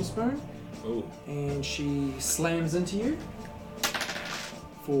at Trestle Spoon. Oh. And she slams into you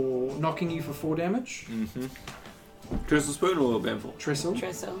for knocking you for 4 damage. Mm-hmm. Trestle Spoon or Banfor? Trestle.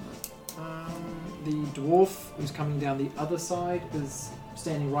 The dwarf who's coming down the other side is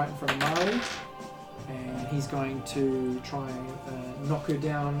standing right in front of Marley, and he's going to try and knock her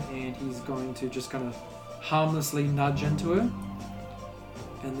down, and he's going to just kind of harmlessly nudge into her.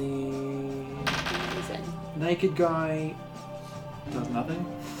 And the naked guy does nothing.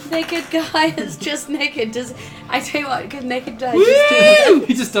 Naked guy is just naked. I tell you what, because naked guy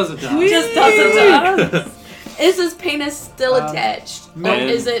He just does it down. just does it down. Is his penis still attached? Or and-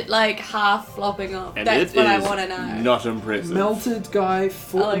 is it like half flopping off? And That's it what I is want to know. Not impressive. Melted guy,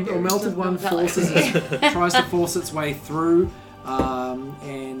 melted one forces tries to force its way through,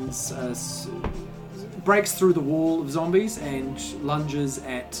 and breaks through the wall of zombies and lunges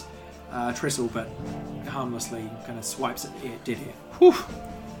at Trestle, but harmlessly kind of swipes it dead air. Whew.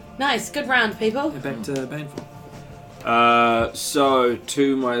 Nice, good round, people. And back to Banfor. So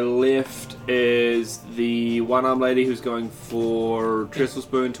to my left is the one-armed lady who's going for Trestle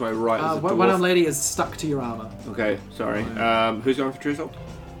Spoon. To my right is the dwarf. One-armed lady is stuck to your armor. Okay, sorry. Who's going for Trestle?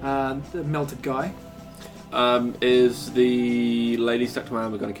 The melted guy. Is the lady stuck to my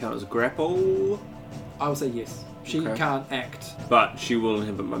armor going to count as a grapple? I will say yes. She Okay. can't act. But she will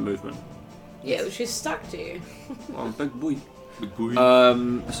inhibit my movement. Yeah, well, she's stuck to you. Oh, big boy. Big boy.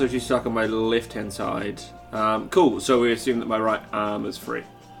 So she's stuck on my left-hand side. Cool. So we assume that my right arm is free.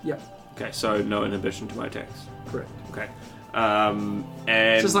 Yep, Okay, so no inhibition to my attacks. correct. Okay. And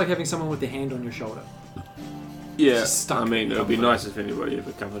It's just like having someone with their hand on your shoulder. yeah, just stuck I mean, it would be comfort. nice if anybody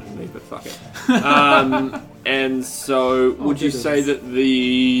ever comforted me, but fuck it. And so, would you goodness. say that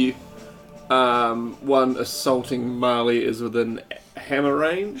the one assaulting Marley is within hammer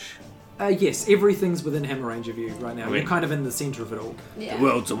range? Yes, everything's within hammer range of you right now. I mean- You're kind of in the centre of it all. Yeah. The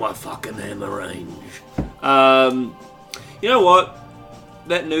world's in my fucking hammer range. You know what?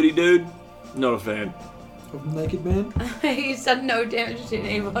 That nudie dude, not a fan. Of Naked Man. He's done no damage to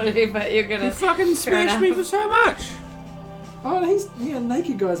anybody, but you're gonna. He fucking smashed enough. me for so much. Oh,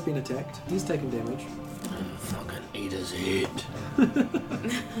 Naked Guy's been attacked. He's taken damage. Fucking eat his head.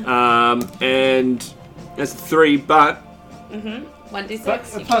 And that's 3, but 1d6.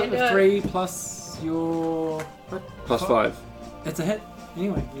 But You can do it. 3 plus your... plus 5. It's a hit.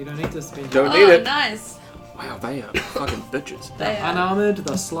 Anyway, you don't need to spend... Don't need it. Nice. Wow, they are fucking bitches. They are. Unarmoured,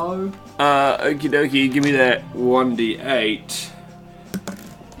 they're slow. Okie dokie, give me that 1d8.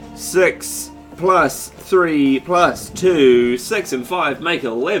 6 plus 3 plus 2, 6 and 5 make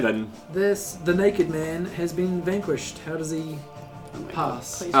 11. The Naked Man has been vanquished. How does he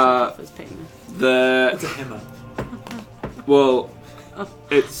pass? Please chop off his penis. It's a The, hammer. well,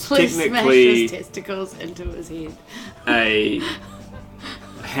 it's Please smash technically his testicles into his head. a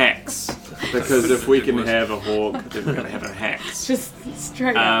hex. Because if we can have a hawk, then we're going to have a hex. Just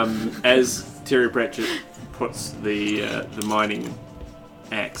straight up. As Terry Pratchett puts the mining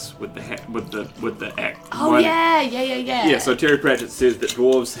axe with the axe. Oh, yeah. Yeah. So Terry Pratchett says that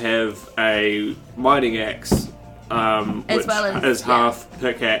dwarves have a mining axe, which well as- is yeah. half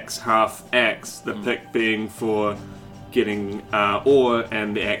pickaxe, half axe. The pick being for getting ore,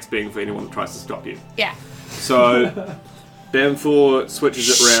 and the axe being for anyone that tries to stop you. Yeah. So Banfor switches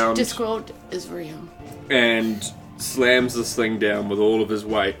it round Discworld is real. and slams this thing down with all of his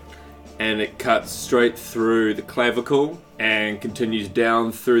weight, and it cuts straight through the clavicle and continues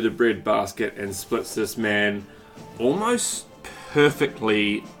down through the bread basket and splits this man almost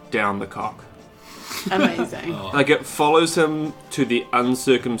perfectly down the cock. Amazing. Like, it follows him to the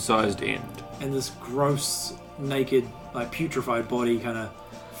uncircumcised end. And this gross, naked, like putrefied body kind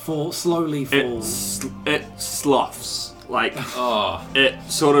of slowly falls. It sloughs. Like, Oh, it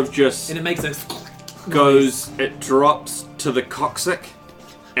sort of just... And it makes this it drops to the coccyx,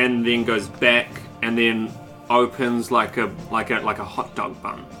 and then goes back, and then opens like a hot dog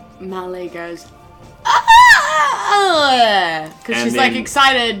bun. Molly goes, ah! Because And she's like then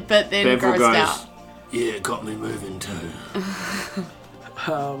excited, but then Banfor grossed goes, out. "Yeah, it got me moving too."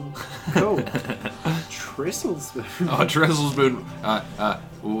 Cool. Trestle spoon. Oh, Trestlespoon,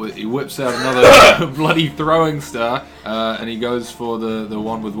 he whips out another bloody throwing star, and he goes for the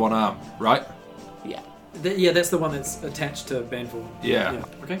one with one arm, right? Yeah. Yeah, that's the one that's attached to Banfor. Yeah.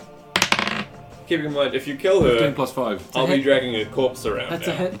 Okay. Keeping in mind, if you kill 15 her, plus 5. I'll hit. be dragging a corpse around. That's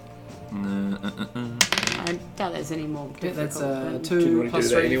now. a hit. I doubt there's any more. Yeah, that's difficult Do you 2 wanna plus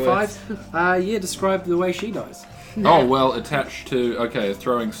do that 3, anyway? 5. Yeah, describe the way she dies. Oh, well, attached to, a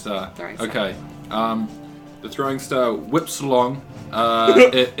throwing star. Throwing star. Okay, the throwing star whips along,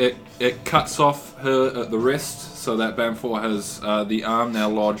 it cuts off her at the wrist, so that Banfor has the arm now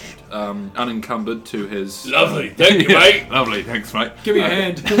lodged unencumbered to his... Lovely, thank you, mate. Lovely, thanks, mate. Give me a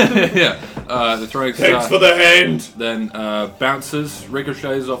hand. Yeah, the throwing star... Thanks for the hand. Then bounces,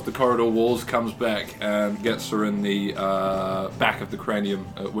 ricochets off the corridor walls, comes back and gets her in the back of the cranium,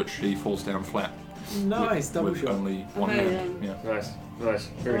 at which she falls down flat. Nice, double with shot. only one Amazing. hand. Yeah. Nice,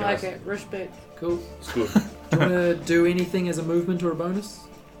 very I nice. like it. Respect. Cool. It's good. Do you want to do anything as a movement or a bonus?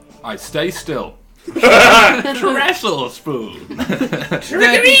 I stay still. Trestlespoon.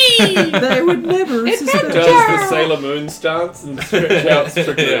 They would never suspect. Does the Sailor Moon stance and stretch out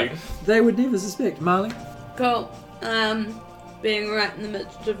strictly. They would never suspect. Marley? Cool. Being right in the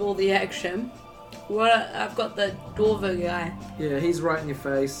midst of all the action. I've got the Dwarver guy. Yeah, he's right in your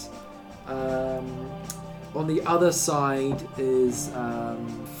face. On the other side is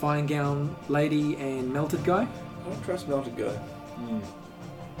Fine Gown Lady and Melted Guy. I don't trust Melted Guy.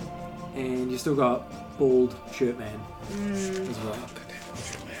 And you still got Bald Shirt Man as well.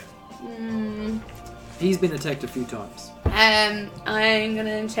 He's been attacked a few times. I'm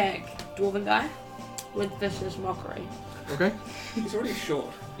gonna attack Dwarven guy with vicious mockery. Okay. He's already short.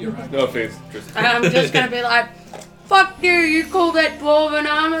 You're right. No offense, Tristan. And I'm just gonna be like, fuck you, you call that Dwarven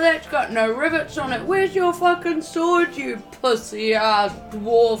armor? That's got no rivets on it. Where's your fucking sword, you pussy ass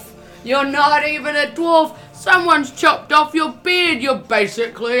dwarf? You're not even a dwarf. Someone's chopped off your beard. You're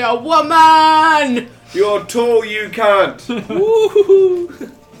basically a woman. You're tall, you can't.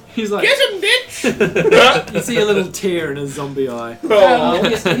 He's like, Get him, bitch. you see a little tear in his zombie eye. Oh.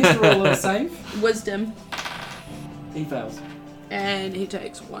 He has to roll a save. Wisdom. He fails. And he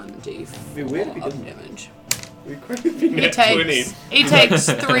takes 1d4 Be weird if he of didn't. damage. We could be He net takes 20s. he takes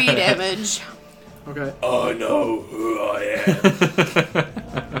 3 damage. Okay. I know who I am.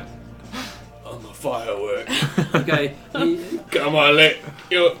 I'm a firework. Okay. Come on, let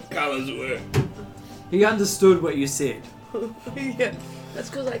your colours work. He understood what you said. Yeah. That's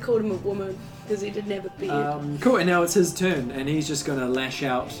because I called him a woman. Because he didn't have a beard. Cool, and now it's his turn, and he's just going to lash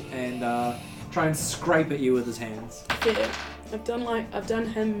out and try and scrape at you with his hands. Yeah. I've done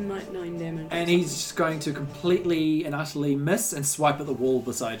him like 9 damage. And he's just going to completely and utterly miss and swipe at the wall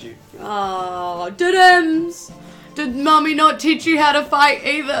beside you. Oh, diddums! Did Mummy not teach you how to fight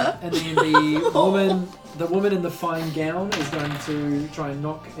either? And then the woman in the fine gown is going to try and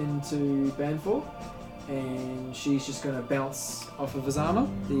knock into Banfor, and she's just going to bounce off of his armor.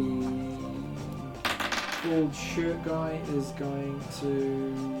 The bald shirt guy is going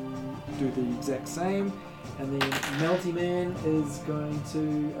to do the exact same. And then Melty Man is going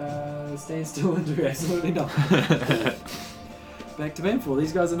to stand still and do absolutely nothing. Back to Banfor.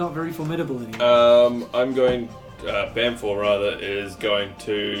 These guys are not very formidable anymore. I'm going. Banfor rather is going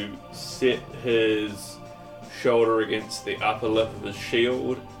to set his shoulder against the upper lip of his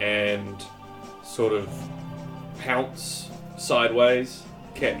shield and sort of pounce sideways,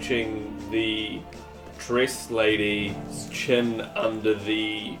 catching the dress lady's chin under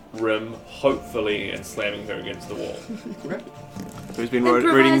the rim, hopefully, and slamming her against the wall. Who's been reading?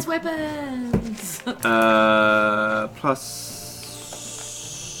 Improvise weapons. Plus.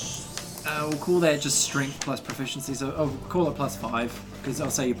 We'll call that just strength plus proficiency. So I'll call it plus 5 because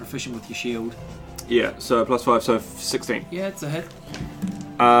I'll say you're proficient with your shield. Yeah, so plus 5, so 16. Yeah, it's a hit.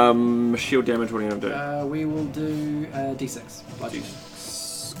 Shield damage, what are you going to do? We will do d6. Bludgeoning.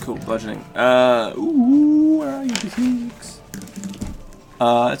 Cool, bludgeoning. Where are you, D6?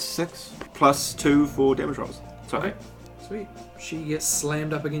 It's 6. Plus 2 for damage rolls. Sorry. Okay. Sweet. She gets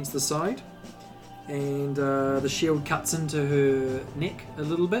slammed up against the side, and the shield cuts into her neck a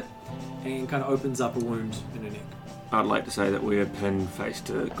little bit, and kind of opens up a wound in her neck. I'd like to say that we're pinned face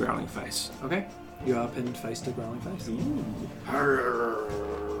to growling face. Okay. You are pinned face to growling face.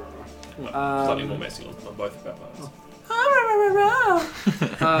 Slightly more messy on both of our parts.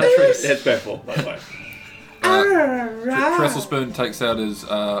 Tress. That's Banfor, by the way. Trestlespoon takes out his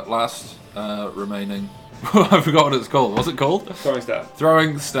last remaining. I forgot what it's called. What's it called? Throwing star.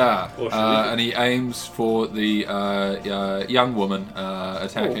 Throwing star. Or And he aims for the young woman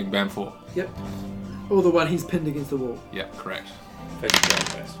attacking Banfor. Yep. Or the one he's pinned against the wall. Yeah, correct. Face it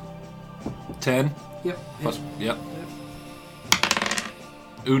down face. 10. Yep. Plus, yep.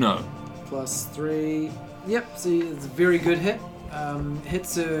 Uno. Plus 3. Yep, see, it's a very good hit.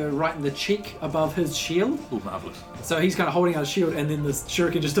 Hits her right in the cheek above his shield. Ooh, marvellous. So he's kind of holding out his shield, and then this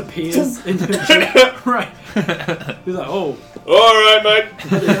shuriken just appears into the cheek. Right. He's like, oh. Alright, mate.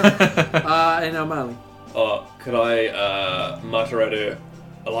 And now Marley. Oh, could I mutter at her,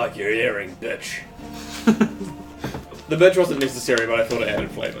 I like your earring, bitch. The bitch wasn't necessary, but I thought it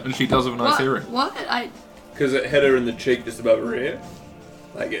added flavour. And she does have a nice earring. What? Because it hit her in the cheek just above her ear.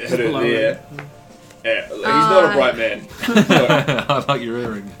 Like, it hit her below there. Yeah, he's not a bright man. I like your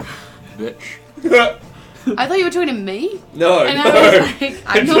earring, bitch. I thought you were talking to me. No, And no. I was like,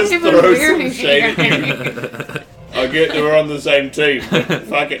 I'm not Just even throw wearing some shade at earrings. you. I get that we're on the same team.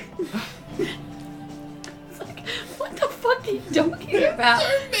 Fuck it. What the fuck are you talking about?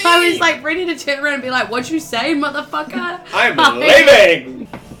 I was like ready to turn around and be like, "What'd you say, motherfucker?" I'm leaving!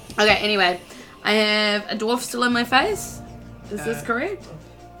 Okay, anyway. I have a dwarf still in my face. Is this correct?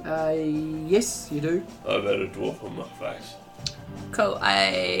 Yes, you do. I've had a dwarf on my face. Cool.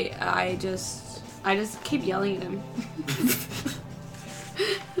 I just keep yelling at him.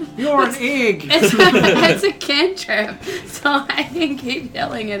 You're an egg! It's a cantrip, so I can keep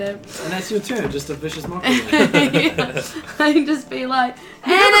yelling at him. And that's your turn, just a vicious mockery. Yeah. I can just be like,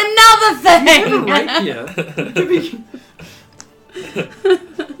 and another thing!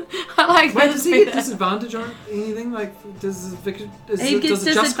 I like Wait, this does he get bit. disadvantage on anything? Like, does He gets does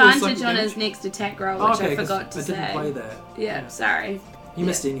it just cause disadvantage psychic on damage? his next attack roll, Oh, which okay, I 'cause forgot to I say. didn't play that. Yeah, sorry. He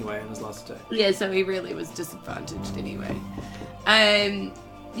missed anyway on his last attack. Yeah, so he really was disadvantaged anyway.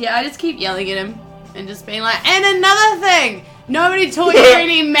 Yeah, I just keep yelling at him and just being like, and another thing! Nobody taught you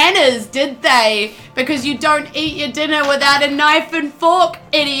any manners, did they? Because you don't eat your dinner without a knife and fork,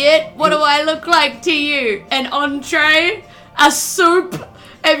 idiot! What do I look like to you? An entree? A soup?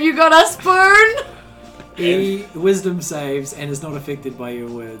 Have you got a spoon? He wisdom saves and is not affected by your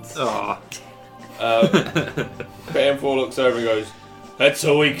words. Oh. Banfor looks over and goes, that's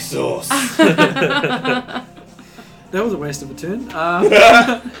a weak sauce. That was a waste of a turn.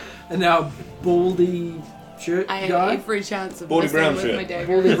 And now, baldy shirt I have guy. every chance of Baldy missing brown with shirt. my dagger.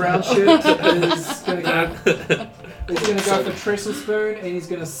 Baldy brown shirt is going to go. He's going to go for Trestle Spoon and he's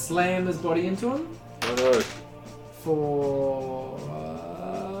going to slam his body into him Oh no. for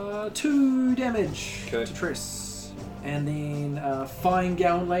 2 damage Okay. to Tress. And then Fine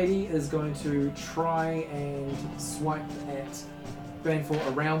Gown Lady is going to try and swipe at Banfor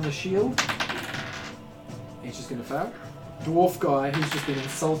around the shield. He's just going to fail. Dwarf guy, who's just been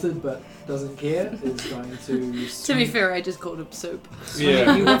insulted but doesn't care, is going to. To be fair, I just called him soup.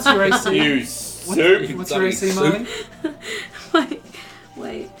 Yeah. What's your AC? You soup. What's your AC, Marley?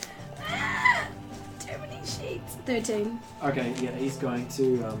 Wait. Too many sheets. 13. Okay, yeah, he's going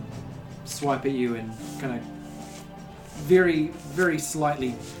to swipe at you and kind of very, very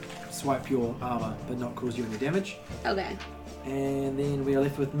slightly swipe your armor, but not cause you any damage. Okay. And then we are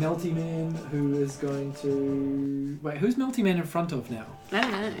left with Melty Man, who is going to... Wait, who's Melty Man in front of now? I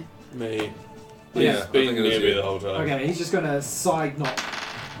don't know. Me. Yeah, He's I been think it near is me you. the whole time. Okay, he's just going to side knock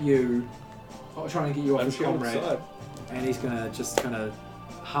you, trying to get you off I'm his comrade. side. And he's going to just kind of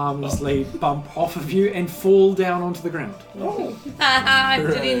harmlessly bump off of you and fall down onto the ground. I'm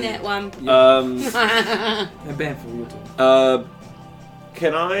doing that one. And Banfor, your turn.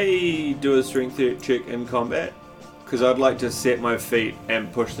 Can I do a strength check in combat? Because I'd like to set my feet and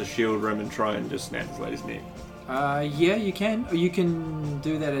push the shield rim and try and just snap this lady's neck. Yeah, you can. Or you can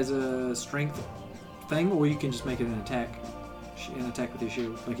do that as a strength thing, or you can just make it an attack. An attack with your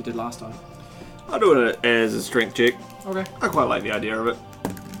shield, like you did last time. I'll do it as a strength check. Okay. I quite like the idea of it.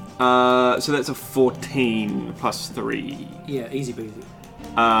 So that's a 14 plus 3. Yeah, easy peasy.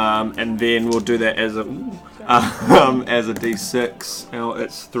 And then we'll do that as a d6. Now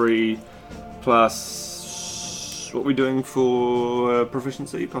it's 3 plus. What are we doing for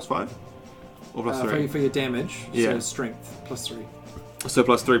proficiency? Plus 5? Or plus 3? For your damage, Yeah. so strength plus 3. So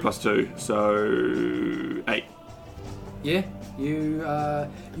plus 3 plus 2. So 8. Yeah,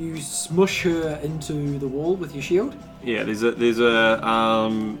 you smush her into the wall with your shield. Yeah, there's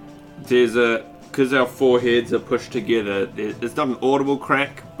a because our foreheads are pushed together. It's not an audible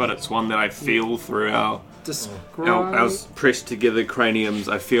crack, but it's one that I feel through our pressed together craniums.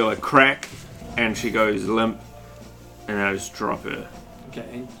 I feel a crack, and she goes limp And I just drop her Okay,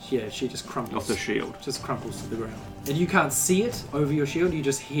 and yeah, she just crumples. off the shield. Just crumples to the ground. And you can't see it over your shield, you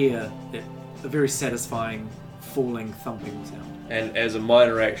just hear it, a very satisfying, falling, thumping sound. And as a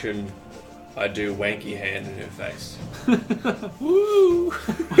minor action, I do wanky hand in her face. Woo!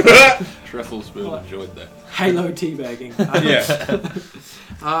 Truffle Spoon enjoyed that. Halo teabagging.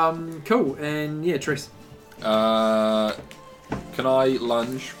 Yeah. Cool, and yeah, Tress. Can I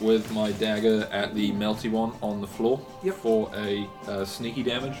lunge with my dagger at the melty one on the floor for a sneaky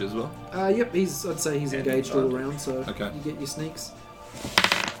damage as well? Yep, I'd say he's engaged all around, so Okay. you get your sneaks.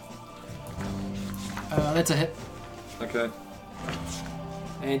 That's a hit. Okay.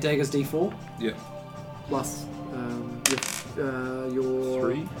 And dagger's D4. Yeah. Plus your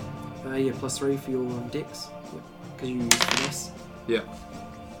 3? Yeah, plus 3 for your dex. Yep. Because you use finesse. Yeah.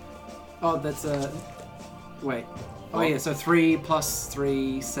 Oh, that's wait. Oh yeah, so 3 plus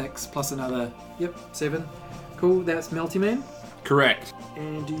 3, 6 plus another. Yep, 7. Cool. That's Melty Man. Correct.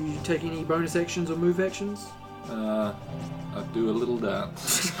 And do you take any bonus actions or move actions? I do a little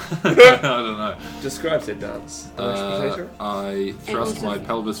dance. I don't know. Describe said dance. I thrust my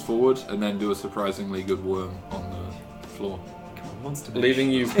pelvis forward and then do a surprisingly good worm on the floor. Come on, monster. Mash. Leaving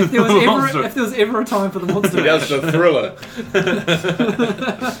you. If there was ever a time for the monster. He does the thriller.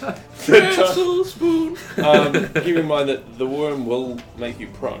 Truffle Spoon. Keep in mind that the worm will make you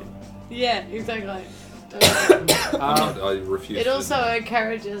prone. Yeah, exactly. I refuse. It also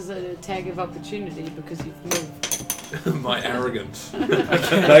encourages an attack of opportunity because you've moved. My arrogance.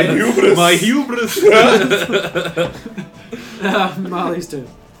 My hubris. My hubris. Marley's turn.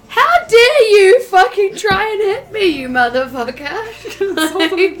 How dare you fucking try and hit me, you motherfucker!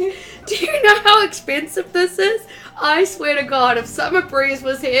 Like, do you know how expensive this is? I swear to God, if Summer Breeze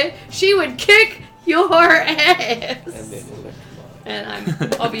was here, she would kick your ass. And I'm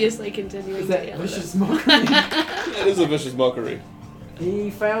obviously continuing Is to that yell at vicious him. mockery? That is a vicious mockery. He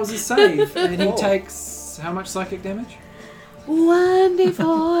fails his save, and he takes how much psychic damage?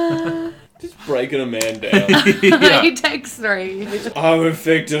 1d4. Just breaking a man down. He takes 3. I'm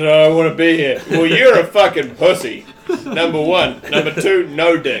infected and I don't want to be here. Well, you're a fucking pussy. Number 1. Number 2,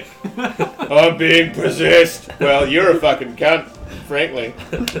 no dick. I'm being possessed. Well, you're a fucking cunt, frankly.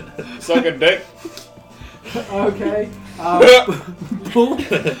 Suck a dick. Okay. I'm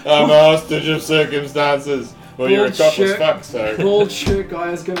a hostage of circumstances. Well, you're a cop as fuck, so. Bald shirt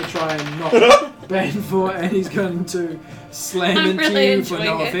guy is going to try and knock Banfor, and he's going to slam I'm into really you for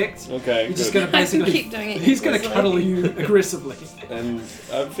no enjoying it. effect. Okay, He's just good. going to I can basically. keep doing it He's going to endlessly. cuddle you aggressively. And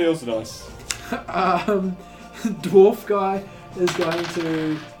it feels nice. Dwarf guy is going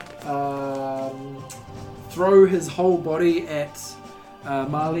to throw his whole body at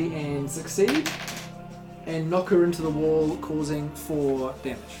Marley and succeed, and knock her into the wall, causing 4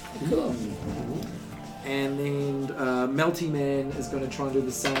 damage. Cool. And then Melty Man is going to try and do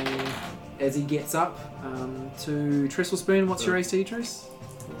the same as he gets up to Trestle Spoon. What's your AC, Tress?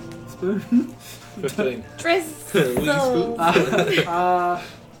 Spoon? 15. Dress.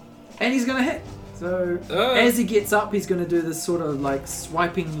 And he's going to hit. So as he gets up, he's going to do this sort of like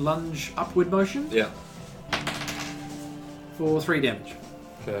swiping lunge upward motion Yeah. for 3 damage.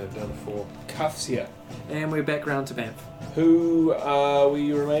 Okay, down to 4. Cuffs here. And we're back round to Banff. Who are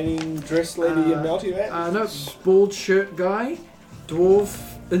we remaining? Dress lady and Melty Man? No, bald shirt guy, dwarf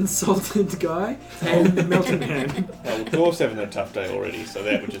insulted guy, and Melty Man. Well, Dwarf's having a tough day already, so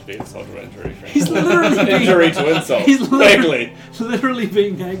that would just be insult or injury. Frankly. He's literally Injury to insult. He's Frankly. literally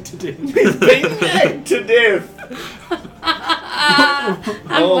being nagged to death. He's being nagged to death. Oh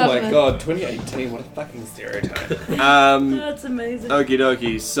my loving it. god, 2018, what a fucking stereotype. That's amazing. Okie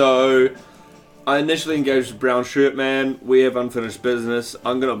dokie. So, I initially engaged with Brown Shirt Man. We have unfinished business.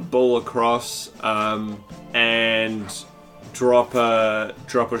 I'm gonna bull across and drop a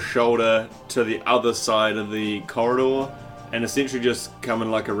shoulder to the other side of the corridor, and essentially just come in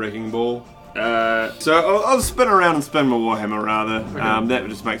like a wrecking ball. So I'll spin around and spin my Warhammer rather. That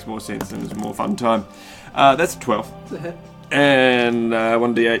just makes more sense and is a more fun time. That's a 12. It's a hit. And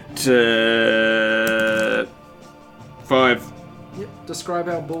 1d8, 5 Yep. Describe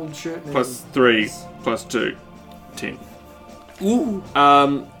our bald shirt man. plus 3 plus 2, 10. Ooh.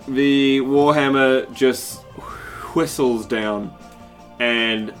 The Warhammer just whistles down,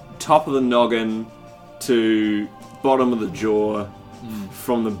 and top of the noggin to bottom of the jaw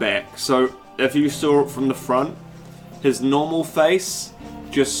from the back. So if you saw it from the front, his normal face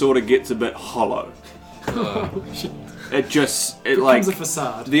just sort of gets a bit hollow. It Becomes like a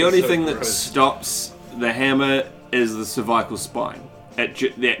facade. the only so thing that gross. stops the hammer is the cervical spine.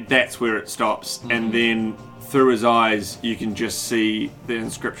 that's where it stops, and then through his eyes you can just see the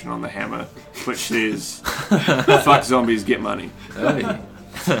inscription on the hammer, which says "Fuck zombies, get money." Hey.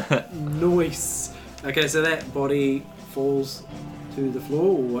 Nice. Okay, so that body falls to the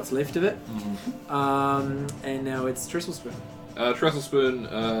floor, or what's left of it. And now it's Trestle Spoon. Trestle Spoon.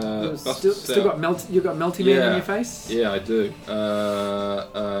 Still got you got Melty Man on your face. Yeah, I do.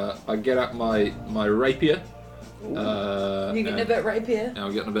 I get out my rapier. You're getting a bit rapier. Now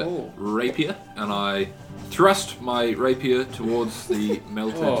I'm getting a bit rapier, and I thrust my rapier towards the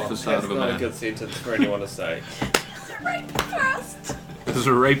melted facade that's of a not man. a good sentence for anyone to say. There's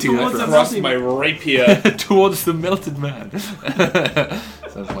a rapier Towards the Thrust my rapier. towards the melted man.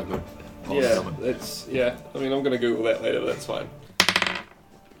 Sounds like a Yeah, I mean, I'm gonna Google that later, but that's fine.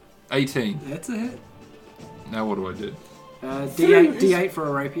 18. That's a hit. Now what do I do? D8 for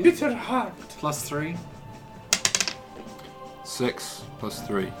a rapier. It's a heart. Plus 3. 6 plus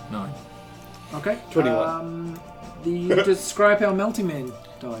 3, 9. Okay. 21. Describe how Melty Man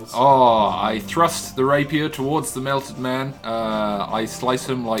dies. Oh, I thrust the rapier towards the melted man. I slice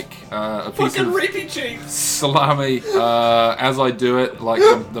him like a piece of rapey cheeks. salami. As I do it, like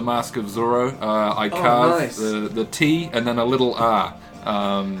the Mask of Zorro, I carve nice. the T and then a little R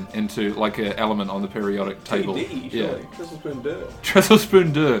into like an element on the periodic table. Yeah. Trestle Spoon Dirt. Trestle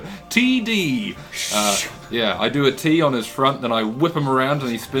Spoon Dirt. TD. Yeah, I do a T on his front, then I whip him around and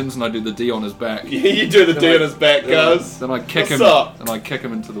he spins, and I do the D on his back. Yeah, you do the D on his back, guys. Then I kick What's him, up? and I kick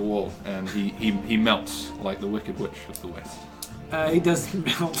him into the wall, and he melts like the Wicked Witch of the West. He does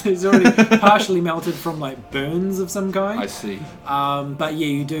melt. He's already partially melted from like burns of some kind. I see. But yeah,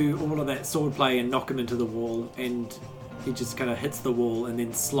 you do all of that sword play and knock him into the wall, and he just kind of hits the wall and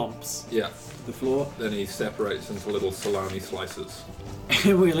then slumps Yeah. to the floor. Then he separates into little salami slices.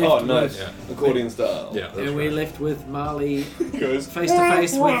 And we're left with, Yeah. Accordion style. Yeah. That's and we're right. left with Marley Goes face to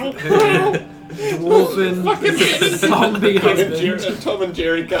face with her dwarven zombie husband. Tom and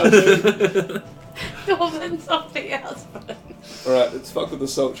Jerry cousin. Dolphin zombie husband. Alright, let's fuck with the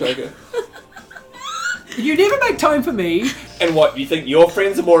salt shaker. You never make time for me. And what, you think your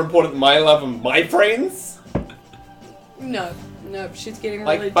friends are more important than my love and my friends? No, she's getting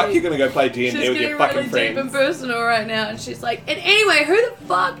really Like, fuck, deep. you're gonna go play D&D She's with getting your fucking really deep and friends. personal right now, and she's like, and anyway, who the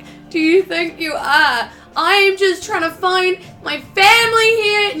fuck do you think you are? I am just trying to find my family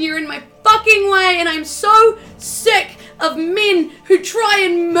here, and you're in my fucking way, and I'm so sick of men who try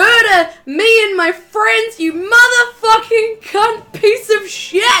and murder me and my friends, you motherfucking cunt piece of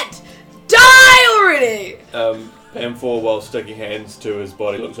shit! Die already! M4, while sticking hands to his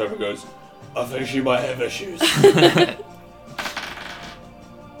body, looks over and goes, I think she might have issues.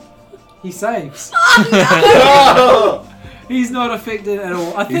 He saves. He's not affected at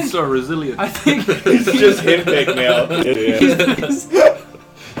all. I think. He's so resilient. I think He's just henpecked now. Yeah.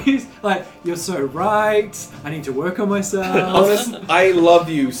 he's like, you're so right. I need to work on myself. Honest, I love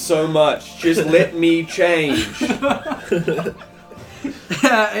you so much. Just let me change.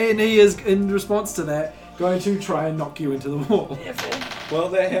 And he is, in response to that, going to try and knock you into the wall. Well,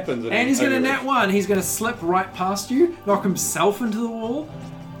 that happens. And he's going to nat one. He's going to slip right past you, knock himself into the wall,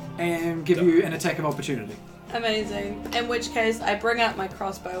 and give you an attack of opportunity. Amazing. In which case, I bring out my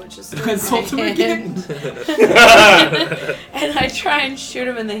crossbow, which is still in Insult him my again. hand, and I try and shoot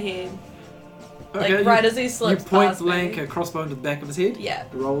him in the head. Okay, Like, right as he slips You point past blank me. a crossbow into the back of his head. Yeah.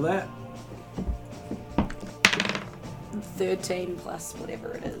 Roll that. 13 plus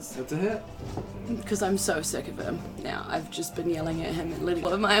whatever it is. That's a hit. Because I'm so sick of him. Now, I've just been yelling at him and letting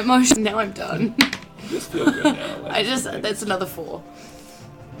go of my emotions. Now I'm done. Just feel good now. That's another 4.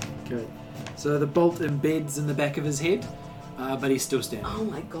 Okay. So the bolt embeds in the back of his head, but he's still standing. Oh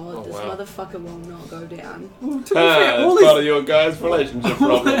my god, this wow. motherfucker will not go down. Well, to be fair, all, It's part of these, your guys' relationship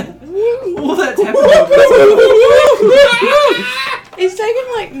problem. all that's happened He's taken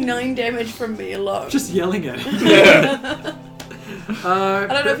like 9 damage from me alone. just yelling at him. Yeah. I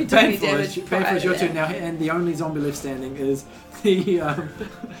don't know if he took any damage Painful prior is to your turn that. now, and the only zombie left standing is the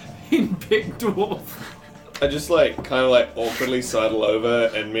henpecked dwarf. I just kind of awkwardly sidle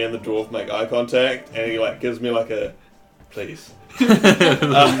over, and me and the dwarf make eye contact, and he gives me a please.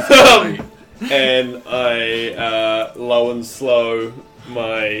 And I low and slow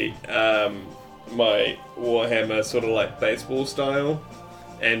my my warhammer sort of baseball style,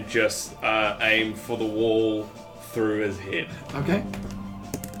 and just aim for the wall through his head. Okay.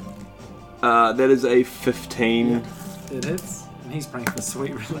 That is a 15. It hits, and he's praying for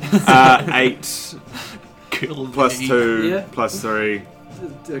sweet release. 8 Kill plus me. 2 Yeah. plus 3.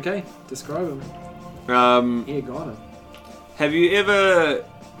 Okay, describe him. Um, Here, got him. have you ever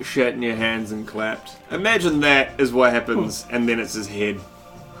shat in your hands and clapped. Imagine that is what happens, and then it's his head.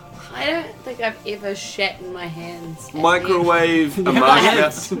 I don't think I've ever shat in my hands. Microwave a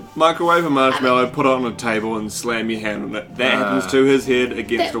marshmallow, put it on a table and slam your hand on it. That happens to his head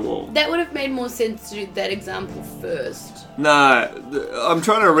against a wall. That would have made more sense to do that example first. Nah, I'm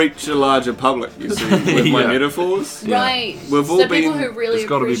trying to reach a larger public, you see, with my metaphors. Yeah. Right. We've all so been- people who really it's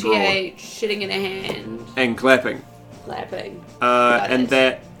gotta be broad. appreciate shitting in a hand, And clapping. clapping. Got And it.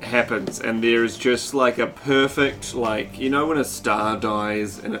 that happens, and there's just like a perfect, like, you know when a star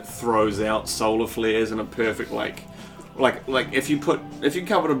dies and it throws out solar flares, and a perfect, like if you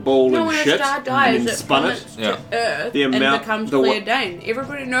covered a ball No, in when shit a star dies, and then it spun plummets it, Yeah. to Earth The and amount- becomes the Claire wa- Dane.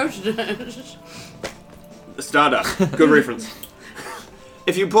 Everybody knows it. Stardust, good reference.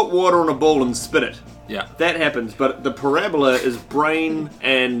 If you put water on a ball and spit it, Yeah. that happens, but the parabola is brain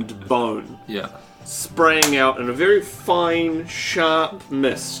and bone Yeah. spraying out in a very fine, sharp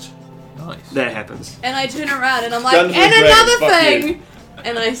mist. Nice. That happens. And I turn around and I'm like, Dungeons and and another Dragons, fuck thing!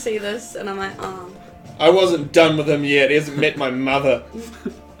 And I see this and I'm like, oh. I wasn't done with him yet. He hasn't met my mother.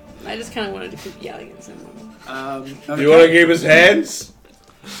 I just kind of wanted to keep yelling at someone. You want to keep his hands?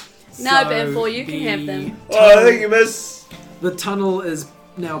 No, Benful, you can have them. Oh, thank you, miss. The tunnel is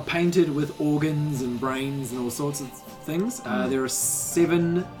now painted with organs and brains and all sorts of things. There are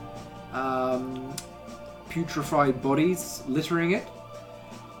 7 putrefied bodies littering it,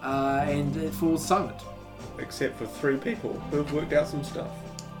 and it falls silent. Except for 3 people who've worked out some stuff.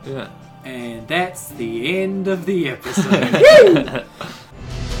 Yeah. And that's the end of the episode.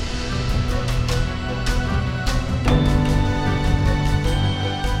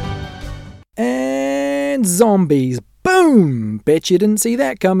 And zombies. Boom! Bet you didn't see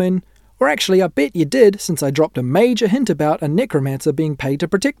that coming. Or actually, I bet you did, since I dropped a major hint about a necromancer being paid to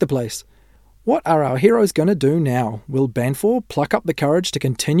protect the place. What are our heroes going to do now? Will Banfor pluck up the courage to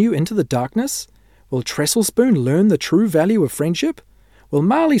continue into the darkness? Will Trestlespoon learn the true value of friendship? Will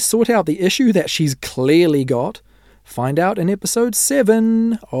Marley sort out the issue that she's clearly got? Find out in episode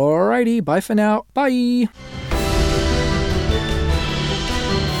 7. Alrighty, bye for now. Bye!